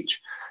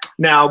teach.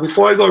 Now,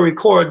 before I go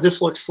record,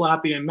 this looks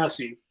sloppy and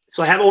messy.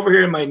 So I have over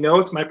here in my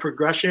notes my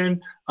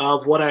progression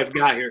of what I've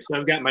got here. So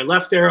I've got my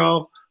left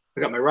arrow,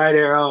 I got my right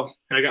arrow,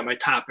 and I got my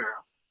top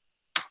arrow.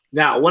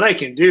 Now, what I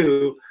can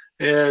do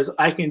is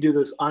I can do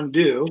this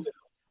undo,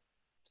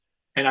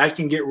 and I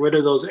can get rid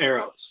of those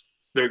arrows.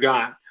 They're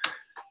gone.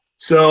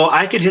 So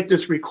I could hit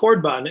this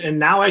record button, and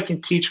now I can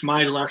teach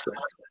my lesson.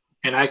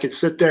 And I could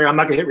sit there. I'm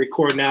not going to hit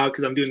record now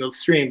because I'm doing the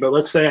stream, but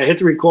let's say I hit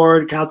the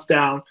record, it counts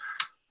down.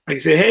 I can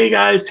say, hey,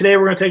 guys, today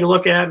we're going to take a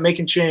look at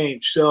making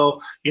change.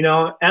 So, you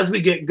know, as we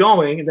get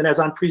going, and then as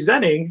I'm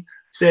presenting,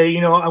 say,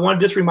 you know, I want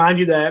to just remind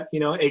you that, you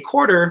know, a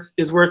quarter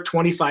is worth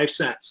 25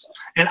 cents.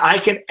 And I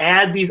can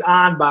add these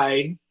on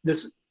by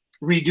this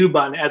redo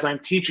button as I'm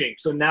teaching.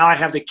 So now I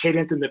have the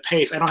cadence and the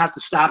pace. I don't have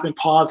to stop and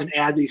pause and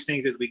add these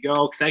things as we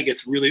go, because that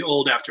gets really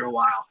old after a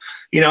while.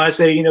 You know, I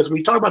say, you know, so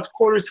we talk about the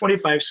quarter is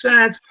 25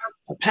 cents,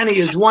 a penny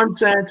is 1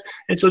 cent.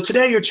 And so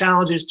today your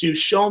challenge is to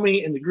show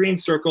me in the green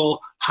circle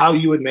how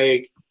you would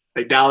make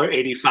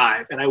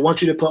 $1.85. And I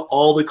want you to put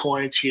all the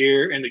coins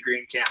here in the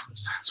green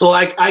canvas. So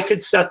I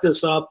could set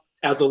this up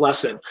as a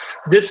lesson.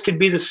 This could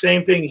be the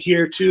same thing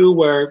here too,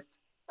 where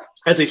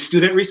as a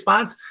student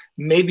response,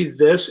 maybe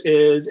this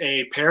is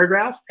a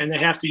paragraph and they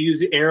have to use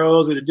the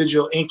arrows or the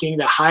digital inking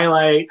to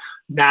highlight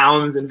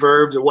nouns and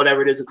verbs or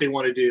whatever it is that they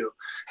want to do.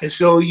 And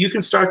so you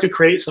can start to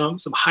create some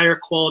higher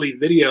quality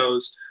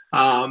videos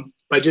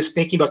by just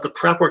thinking about the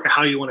prep work of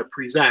how you want to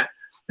present.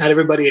 Not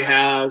everybody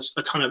has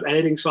a ton of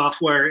editing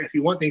software. If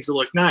you want things to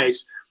look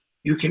nice,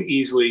 you can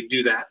easily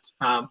do that.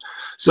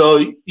 So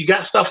you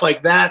got stuff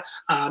like that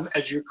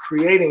as you're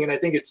creating, and I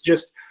think it's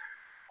just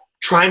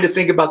trying to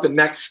think about the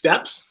next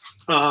steps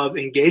of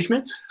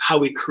engagement, how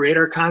we create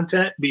our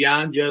content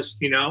beyond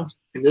just, you know,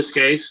 in this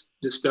case,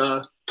 just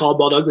a tall,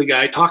 bald, ugly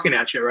guy talking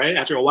at you, right?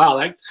 After a while,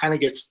 that kind of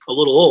gets a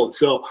little old.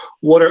 So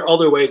what are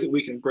other ways that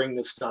we can bring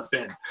this stuff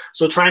in?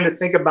 So trying to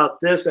think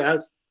about this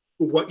as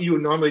what you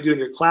would normally do in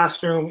your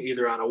classroom,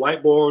 either on a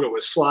whiteboard or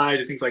with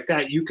slides or things like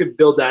that, you could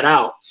build that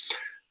out.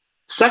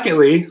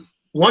 Secondly,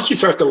 once you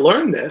start to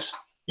learn this,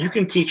 you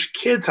can teach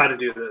kids how to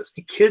do this.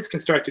 And kids can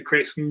start to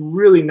create some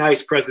really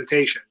nice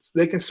presentations.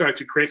 They can start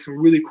to create some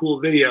really cool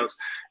videos.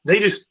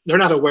 They're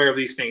not aware of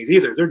these things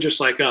either. They're just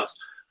like us.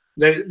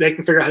 They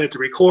can figure out how to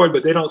record,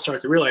 but they don't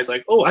start to realize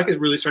like, oh, I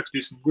could really start to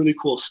do some really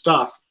cool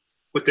stuff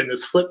within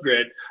this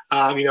Flipgrid,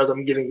 you know, as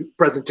I'm giving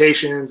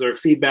presentations or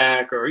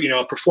feedback or, you know,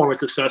 a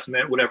performance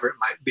assessment, whatever it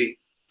might be.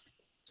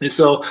 And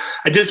so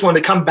I just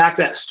wanted to come back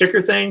to that sticker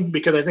thing,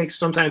 because I think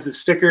sometimes the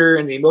sticker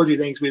and the emoji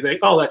things, we think,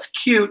 oh, that's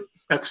cute,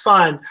 that's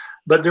fun,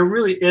 but there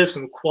really is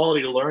some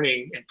quality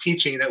learning and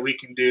teaching that we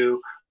can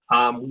do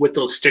with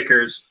those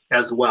stickers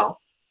as well.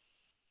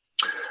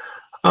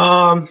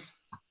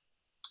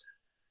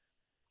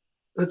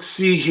 Let's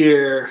see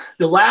here.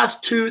 The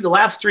last three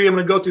I'm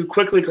going to go through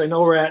quickly, because I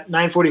know we're at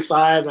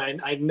 9:45,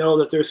 and I know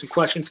that there's some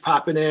questions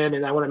popping in,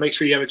 and I want to make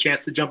sure you have a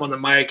chance to jump on the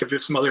mic if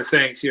there's some other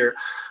things here.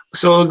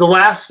 So the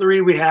last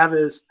three we have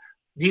is,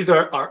 these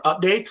are our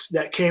updates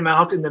that came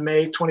out in the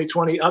May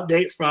 2020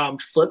 update from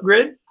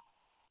Flipgrid.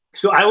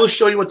 So I will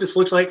show you what this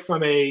looks like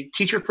from a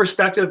teacher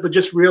perspective, but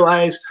just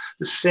realize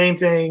the same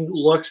thing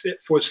looks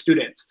for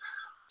students.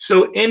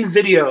 So in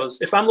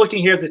videos, if I'm looking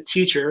here as a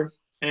teacher,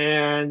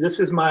 and this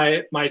is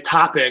my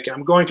topic, and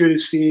I'm going through to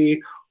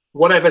see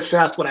what I've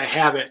assessed, what I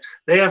haven't,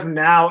 they have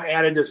now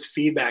added this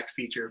feedback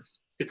feature.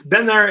 It's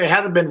been there. It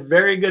hasn't been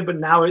very good, but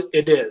now it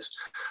is.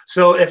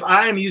 So if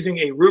I'm using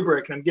a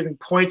rubric and I'm giving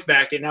points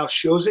back, it now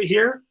shows it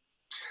here.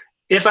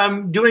 If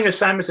I'm doing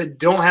assignments that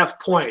don't have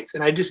points,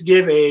 and I just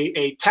give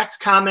a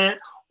text comment,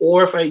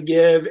 or if I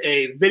give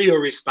a video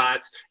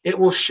response, it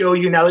will show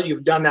you now that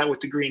you've done that with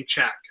the green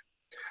check.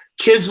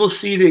 Kids will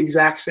see the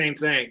exact same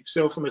thing.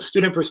 So from a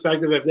student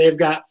perspective, if they've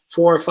got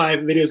 4 or 5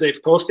 videos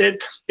they've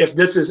posted, if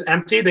this is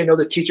empty, they know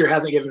the teacher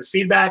hasn't given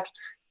feedback.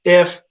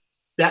 If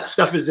that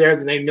stuff is there,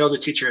 then they know the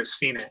teacher has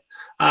seen it.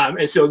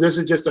 And so this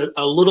is just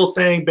a little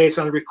thing based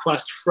on a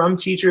request from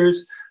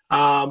teachers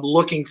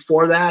looking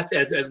for that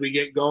as we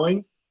get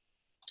going.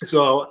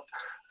 So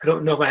I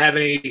don't know if I have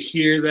any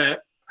here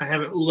that I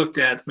haven't looked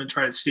at. I'm going to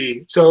try to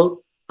see.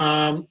 So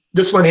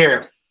this one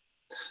here.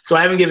 So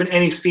I haven't given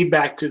any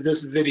feedback to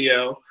this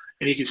video,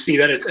 and you can see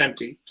that it's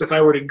empty. So if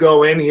I were to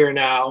go in here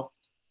now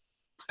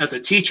as a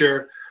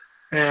teacher,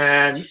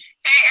 and hey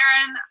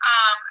Aaron,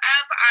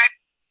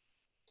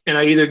 and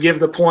I either give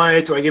the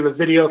points, or I give a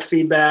video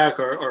feedback,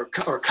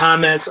 or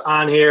comments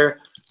on here,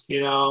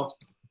 you know,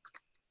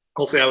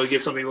 hopefully I would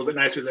give something a little bit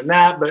nicer than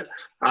that, but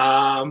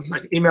I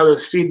can email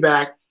this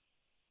feedback,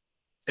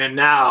 and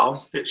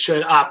now it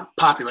should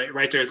populate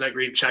right there as that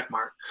green check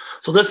mark.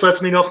 So this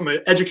lets me know from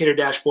an educator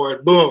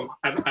dashboard, boom,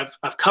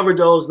 I've covered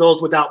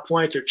those without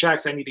points or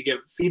checks I need to give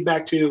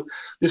feedback to.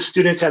 The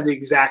students have the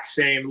exact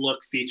same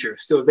look feature,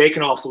 so they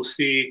can also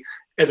see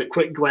as a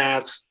quick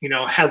glance, you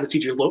know, has the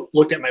teacher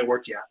looked at my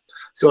work yet?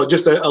 So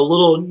just a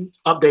little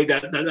update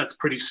that's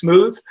pretty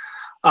smooth.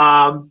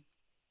 The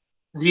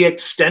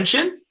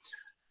extension,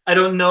 I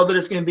don't know that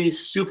it's going to be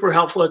super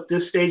helpful at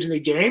this stage of the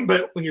game,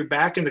 but when you're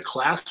back in the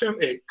classroom,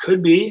 it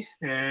could be.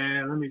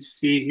 And let me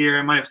see here.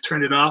 I might have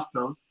turned it off.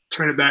 No,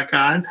 turn it back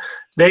on.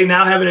 They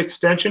now have an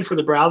extension for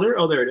the browser.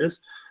 Oh, there it is.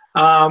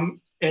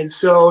 And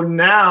so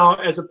now,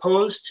 as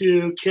opposed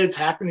to kids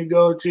having to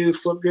go to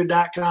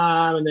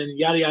flipgrid.com and then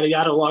yada, yada,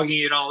 yada, logging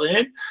it all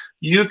in,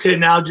 you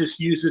can now just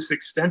use this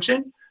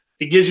extension.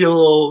 It gives you a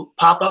little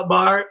pop-up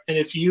bar, and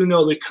if you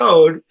know the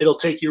code, it'll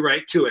take you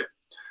right to it.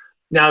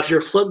 Now, if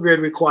your Flipgrid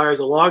requires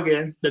a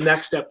login, the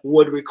next step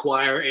would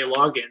require a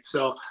login.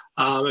 So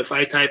if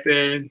I type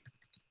in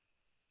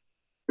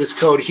this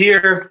code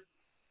here,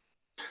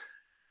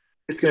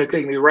 it's going to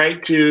take me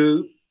right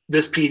to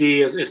this PD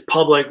is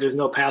public. There's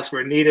no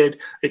password needed.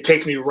 It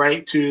takes me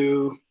right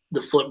to the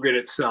Flipgrid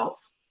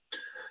itself.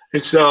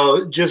 And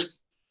so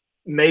just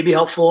maybe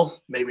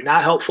helpful, maybe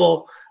not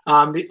helpful.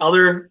 The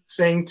other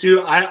thing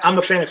too, I'm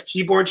a fan of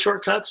keyboard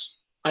shortcuts.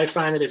 I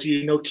find that if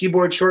you know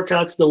keyboard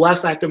shortcuts, the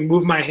less I have to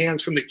move my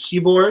hands from the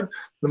keyboard,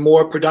 the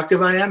more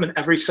productive I am. And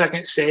every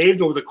second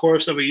saved over the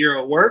course of a year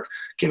of work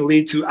can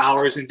lead to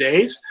hours and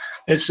days.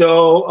 And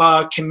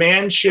so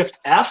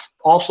Command-Shift-F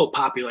also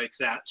populates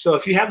that. So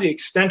if you have the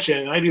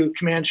extension, I do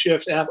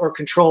Command-Shift-F or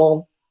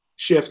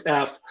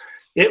Control-Shift-F,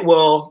 it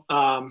will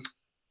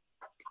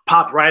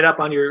pop right up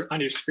on your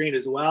screen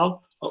as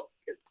well. Oh,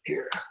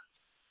 here.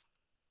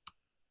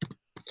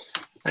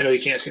 I know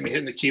you can't see me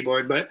hitting the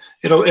keyboard, but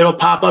it'll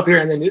pop up here,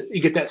 and then you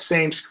get that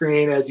same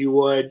screen as you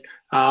would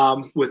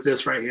with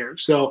this right here.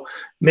 So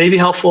maybe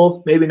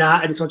helpful, maybe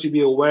not. I just want you to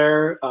be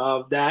aware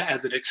of that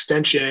as an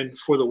extension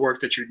for the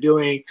work that you're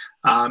doing.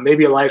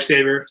 Maybe a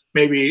lifesaver,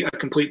 maybe a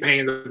complete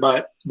pain in the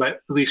butt, but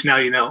at least now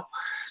you know.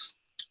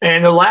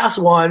 And the last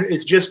one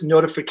is just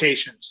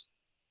notifications.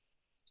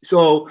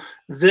 So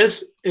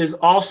this is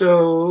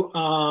also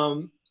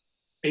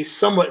a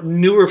somewhat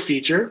newer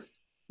feature,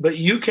 but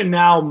you can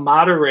now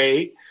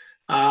moderate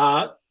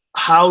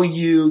how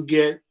you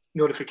get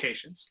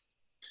notifications.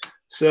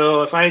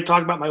 So if I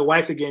talk about my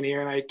wife again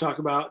here, and I talk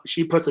about,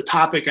 she puts a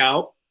topic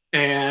out,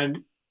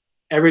 and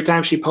every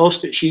time she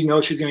posts it, she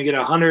knows she's going to get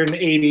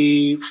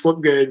 180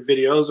 Flipgrid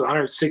videos, or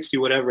 160,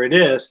 whatever it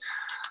is.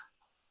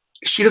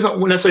 She doesn't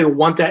necessarily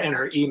want that in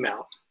her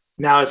email.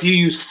 Now, if you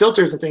use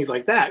filters and things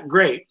like that,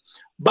 great.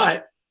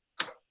 But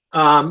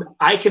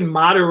I can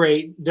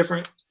moderate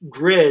different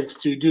grids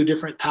to do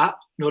different top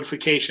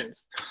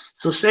notifications.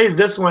 So say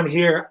this one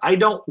here, I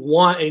don't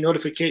want a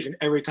notification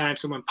every time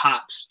someone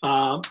pops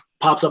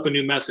up a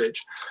new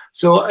message.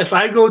 So if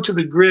I go to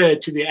the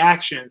grid, to the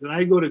actions, and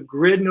I go to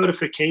grid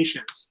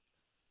notifications,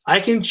 I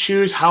can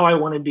choose how I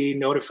want to be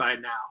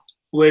notified now,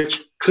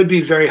 which could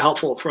be very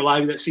helpful for a lot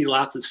of you that see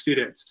lots of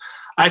students.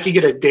 I could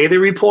get a daily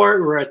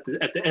report where at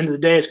the end of the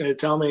day, it's going to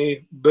tell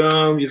me,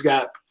 boom, you've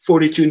got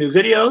 42 new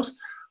videos.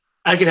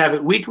 I could have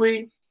it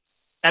weekly,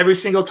 every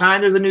single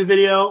time there's a new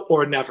video,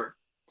 or never.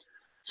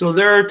 So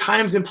there are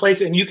times and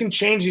places, and you can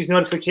change these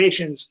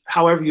notifications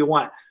however you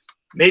want.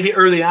 Maybe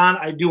early on,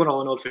 I do want all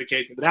the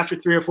notifications, but after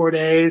 3 or 4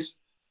 days,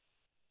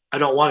 I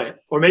don't want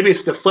it. Or maybe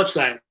it's the flip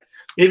side.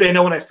 Maybe I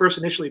know when I first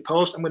initially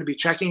post, I'm going to be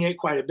checking it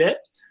quite a bit.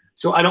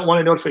 So I don't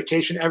want a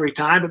notification every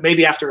time, but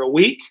maybe after a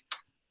week,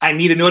 I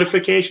need a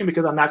notification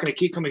because I'm not going to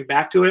keep coming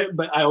back to it.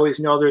 But I always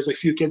know there's a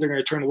few kids that are going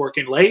to turn to work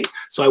in late,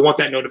 so I want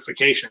that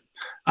notification.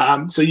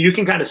 So you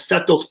can kind of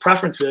set those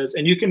preferences,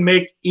 and you can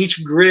make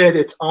each grid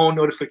its own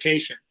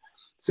notification.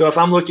 So if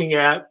I'm looking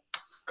at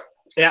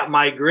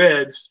my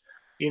grids,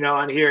 you know,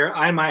 on here,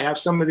 I might have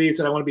some of these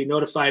that I want to be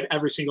notified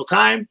every single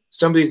time.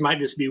 Some of these might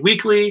just be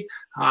weekly.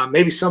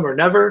 Maybe some are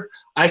never.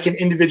 I can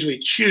individually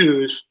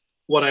choose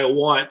what I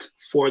want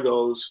for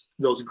those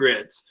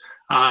grids.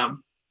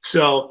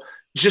 So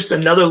just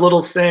another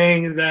little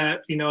thing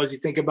that, you know, as you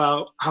think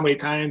about how many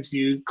times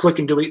you click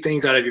and delete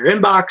things out of your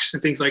inbox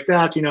and things like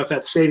that, you know, if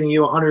that's saving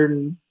you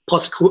 100+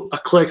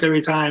 clicks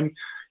every time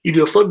you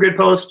do a Flipgrid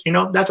post, you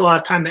know, that's a lot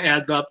of time that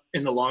adds up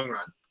in the long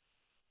run.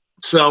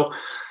 So,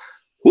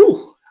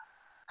 whew,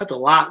 that's a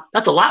lot.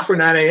 That's a lot for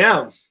 9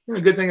 a.m.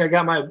 Good thing I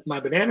got my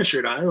banana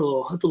shirt on.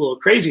 That's a little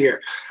crazy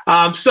here.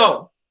 I've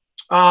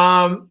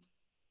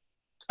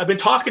been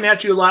talking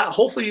at you a lot.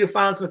 Hopefully you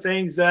found some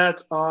things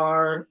that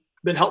are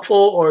been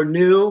helpful or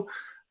new.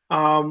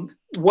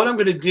 What I'm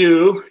going to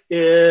do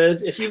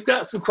is, if you've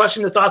got some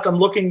questions or thoughts, I'm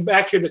looking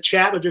back here in the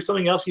chat, but there's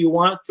something else you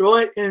want, throw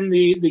it in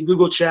the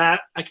Google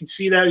chat. I can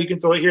see that, or you can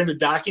throw it here in the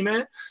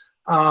document.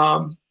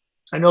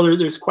 I know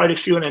there's quite a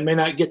few, and I may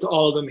not get to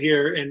all of them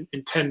here in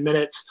 10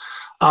 minutes.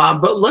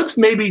 But let's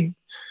maybe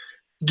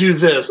do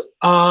this.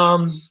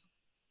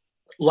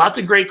 Lots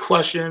of great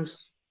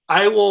questions.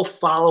 I will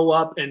follow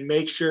up and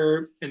make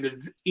sure in the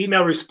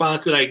email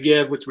response that I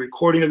give with the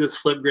recording of this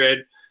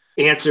Flipgrid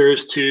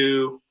answers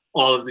to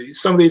all of these.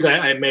 Some of these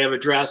I may have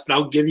addressed, but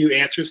I'll give you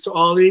answers to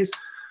all of these.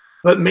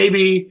 But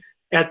maybe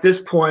at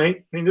this point,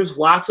 I mean, there's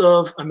lots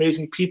of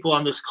amazing people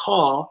on this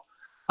call.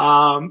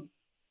 How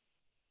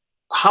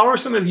are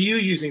some of you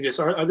using this?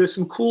 Are there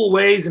some cool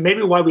ways, and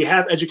maybe why we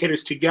have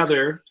educators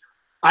together?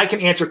 I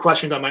can answer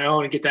questions on my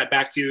own and get that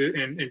back to you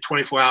in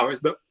 24 hours,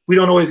 but we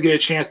don't always get a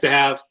chance to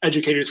have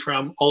educators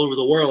from all over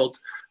the world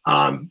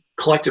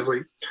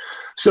collectively.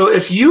 So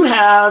if you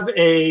have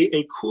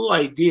a cool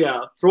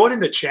idea, throw it in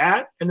the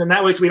chat, and then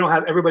that way so we don't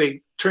have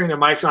everybody turning their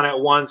mics on at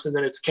once, and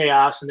then it's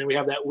chaos, and then we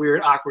have that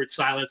weird, awkward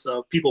silence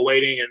of people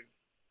waiting and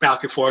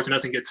back and forth and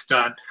nothing gets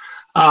done.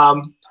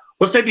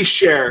 Let's maybe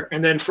share,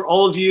 and then for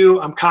all of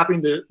you, I'm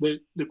copying the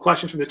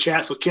questions from the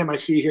chat. So Kim, I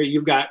see here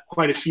you've got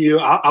quite a few.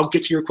 I'll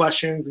get to your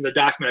questions in the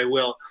document. I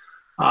will.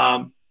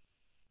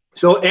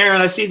 So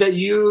Aaron, I see that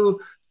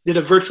you did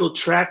a virtual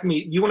track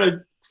meet. You want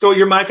to throw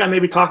your mic on,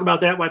 maybe talk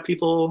about that, why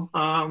people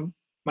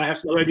might have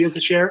some other ideas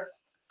to share?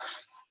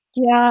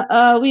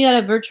 Yeah, we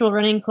had a virtual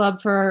running club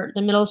for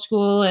the middle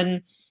school,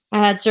 and I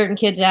had certain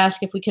kids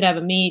ask if we could have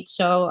a meet,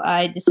 so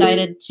I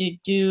decided to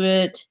do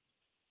it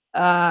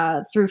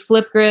through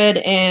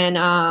Flipgrid, and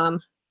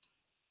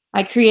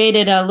I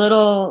created a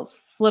little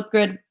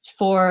Flipgrid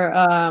for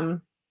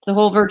the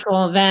whole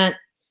virtual event.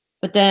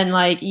 But then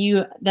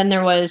then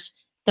there was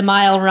the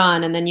mile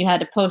run, and then you had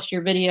to post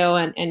your video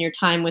and your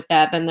time with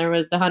that. Then there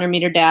was the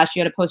 100-meter dash,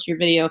 you had to post your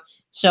video.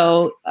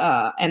 So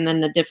and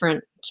then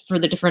for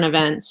the different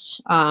events.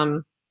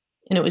 And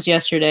it was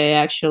yesterday,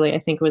 actually. I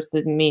think it was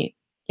the meet.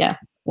 Yeah,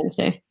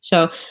 Wednesday.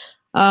 So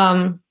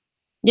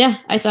yeah,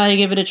 I thought I'd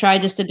give it a try,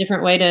 just a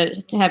different way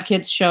to have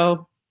kids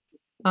show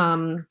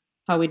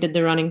how we did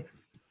the running.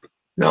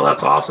 No,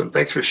 that's awesome.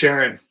 Thanks for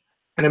sharing.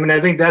 And I mean,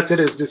 I think that's it,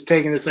 is just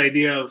taking this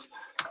idea of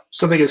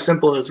something as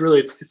simple as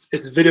really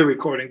it's video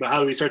recording, but how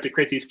do we start to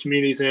create these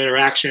communities and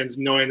interactions,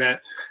 knowing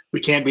that we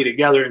can't be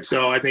together. And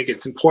so I think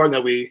it's important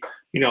that we,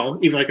 you know,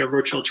 even like a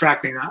virtual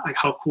track thing, like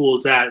how cool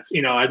is that? It's,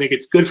 you know, I think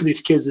it's good for these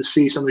kids to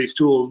see some of these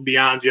tools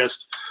beyond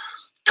just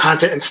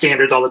content and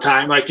standards all the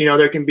time. Like, you know,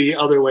 there can be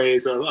other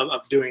ways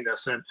of doing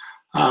this. And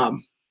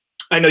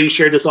I know you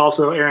shared this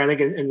also, Aaron, I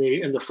think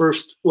in the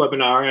first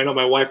webinar. I know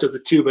my wife does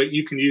it too, but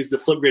you can use the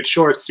Flipgrid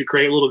Shorts to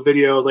create little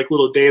videos, like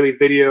little daily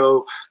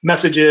video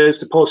messages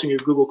to post in your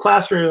Google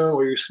Classroom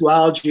or your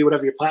Schoology,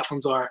 whatever your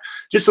platforms are,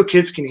 just so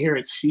kids can hear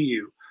and see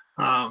you.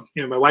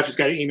 You know, my wife just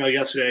got an email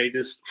yesterday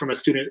just from a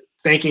student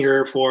thanking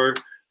her for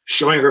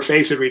showing her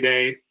face every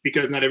day,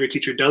 because not every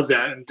teacher does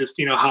that, and just,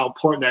 you know, how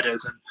important that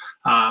is.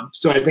 And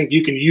so I think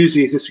you can use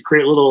these just to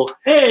create a little,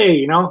 hey,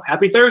 you know,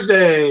 happy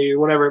Thursday, or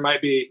whatever it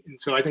might be. And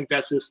so I think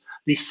that's just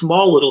these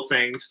small little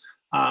things.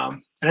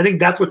 And I think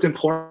that's what's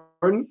important.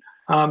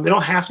 They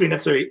don't have to be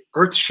necessarily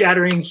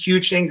earth-shattering,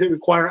 huge things that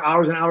require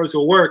hours and hours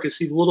of work. It's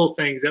these little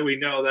things that we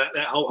know that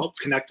help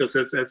connect us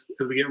as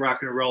we get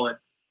rocking and rolling.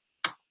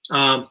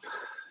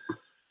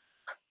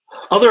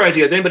 Other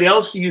ideas? Anybody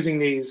else using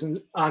these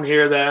on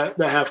here that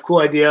have cool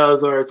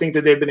ideas or think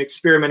that they've been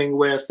experimenting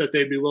with that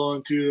they'd be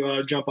willing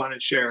to jump on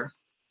and share?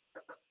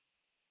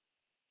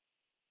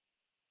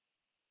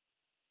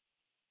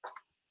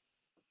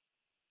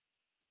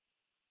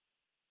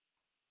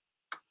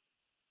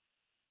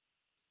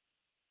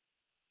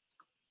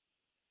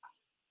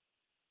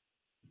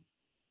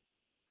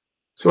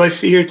 So I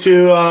see here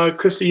too,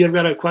 Krista, you've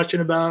got a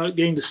question about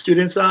getting the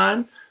students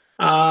on.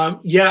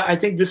 Yeah, I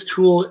think this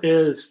tool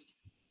is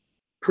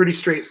pretty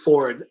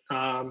straightforward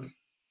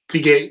to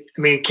get.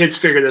 I mean, kids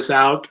figure this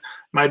out.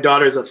 My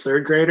daughter's a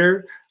third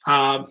grader.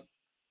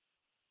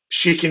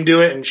 She can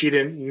do it, and she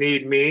didn't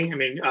need me. I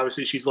mean,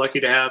 obviously, she's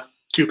lucky to have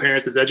two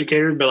parents as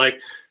educators, but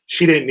like,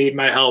 she didn't need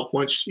my help.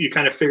 Once you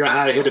kind of figure out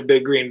how to hit a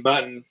big green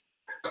button,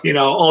 you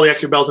know, all the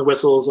extra bells and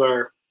whistles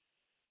are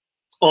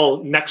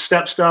all next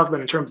step stuff, but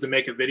in terms of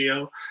make a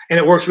video, and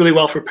it works really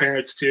well for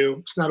parents too.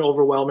 It's not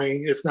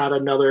overwhelming. It's not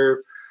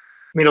another.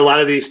 I mean, a lot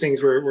of these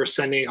things we're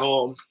sending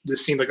home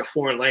just seem like a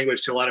foreign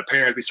language to a lot of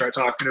parents. We start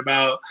talking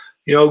about,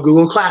 you know,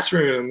 Google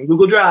Classroom,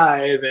 Google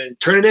Drive, and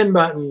turn it in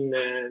button,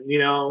 and, you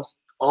know,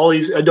 all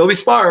these Adobe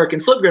Spark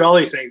and Flipgrid, all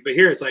these things. But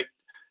here it's like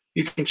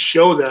you can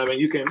show them,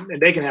 and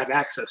they can have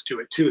access to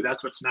it too.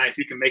 That's what's nice.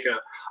 You can make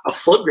a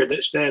Flipgrid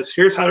that says,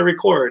 here's how to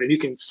record, and you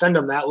can send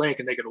them that link,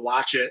 and they can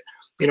watch it.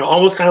 You know,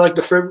 almost kind of like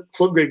the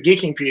Flipgrid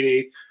Geeking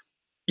PD.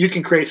 You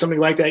can create something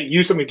like that,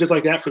 use something just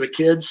like that for the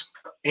kids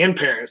and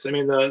parents. I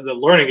mean, the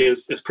learning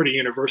is pretty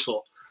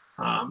universal,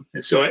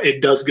 and so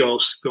it does go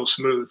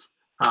smooth.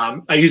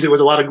 I use it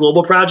with a lot of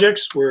global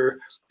projects where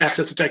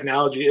access to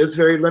technology is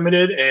very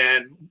limited,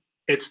 and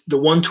it's the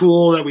one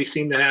tool that we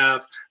seem to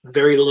have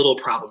very little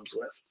problems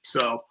with.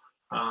 So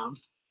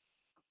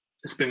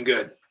it's been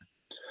good.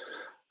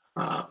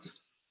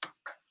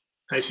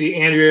 I see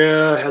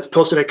Andrea has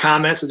posted a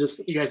comment, so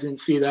just you guys didn't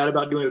see that,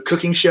 about doing a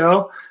cooking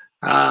show.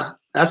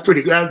 That's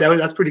pretty good.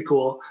 That's pretty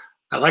cool.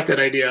 I like that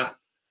idea.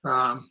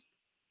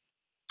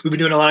 We've been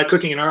doing a lot of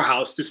cooking in our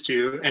house just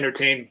to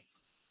entertain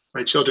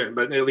my children,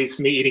 but at least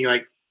me eating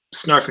like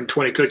snarfing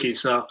 20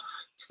 cookies, so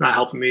it's not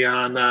helping me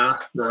on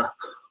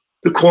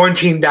the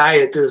quarantine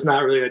diet. Is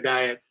not really a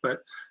diet,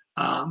 but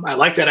I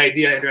like that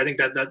idea, Andrew. I think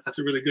that's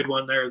a really good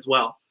one there as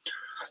well.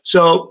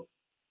 So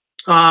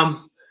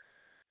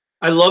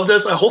I love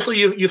this. Hopefully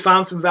you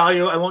found some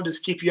value. I won't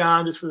just keep you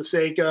on just for the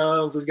sake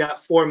of, we've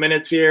got 4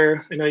 minutes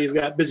here. I know you've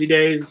got busy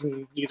days,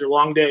 and these are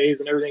long days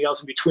and everything else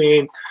in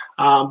between.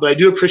 But I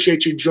do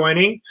appreciate you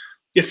joining.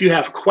 If you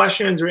have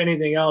questions or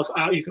anything else,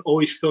 you can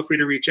always feel free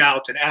to reach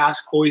out and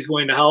ask. Always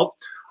willing to help.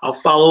 I'll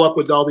follow up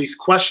with all these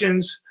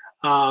questions,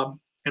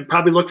 and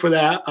probably look for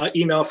that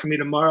email from me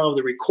tomorrow,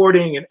 the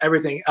recording and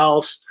everything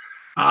else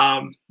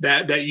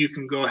that you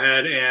can go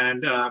ahead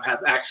and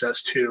have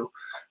access to.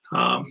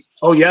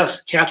 Oh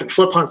yes, Catherine,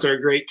 flip hunts are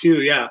great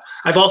too. Yeah,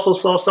 I've also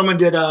saw someone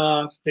did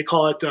they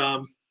call it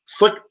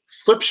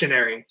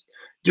Fliptionary,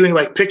 doing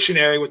like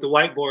Pictionary with the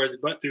whiteboards,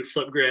 but through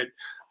Flipgrid.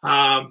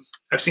 I've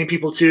seen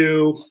people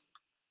too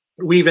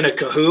weave in a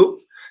Kahoot.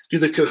 Do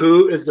the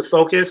Kahoot as the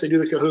focus. They do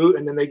the Kahoot,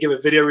 and then they give a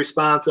video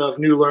response of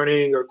new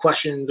learning or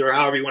questions or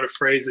however you want to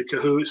phrase the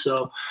Kahoot.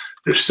 So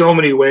there's so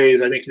many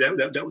ways I think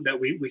that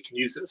we can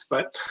use this.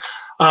 But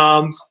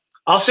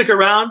I'll stick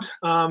around.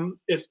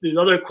 If there's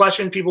other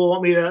questions, people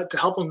want me to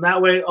help them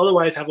that way.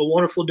 Otherwise, have a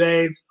wonderful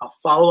day. I'll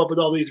follow up with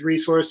all these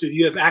resources.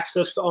 You have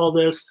access to all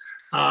this,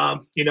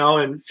 you know,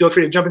 and feel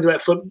free to jump into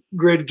that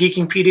Flipgrid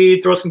Geeking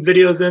PD, throw some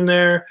videos in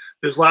there.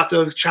 There's lots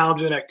of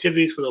challenges and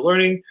activities for the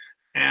learning,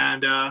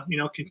 and, you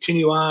know,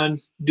 continue on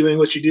doing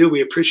what you do.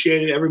 We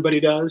appreciate it. Everybody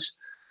does.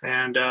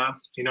 And,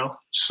 you know,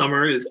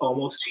 summer is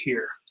almost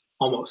here.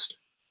 Almost.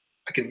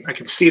 I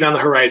can see it on the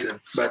horizon,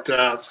 but,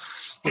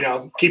 you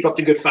know, keep up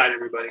the good fight,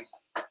 everybody.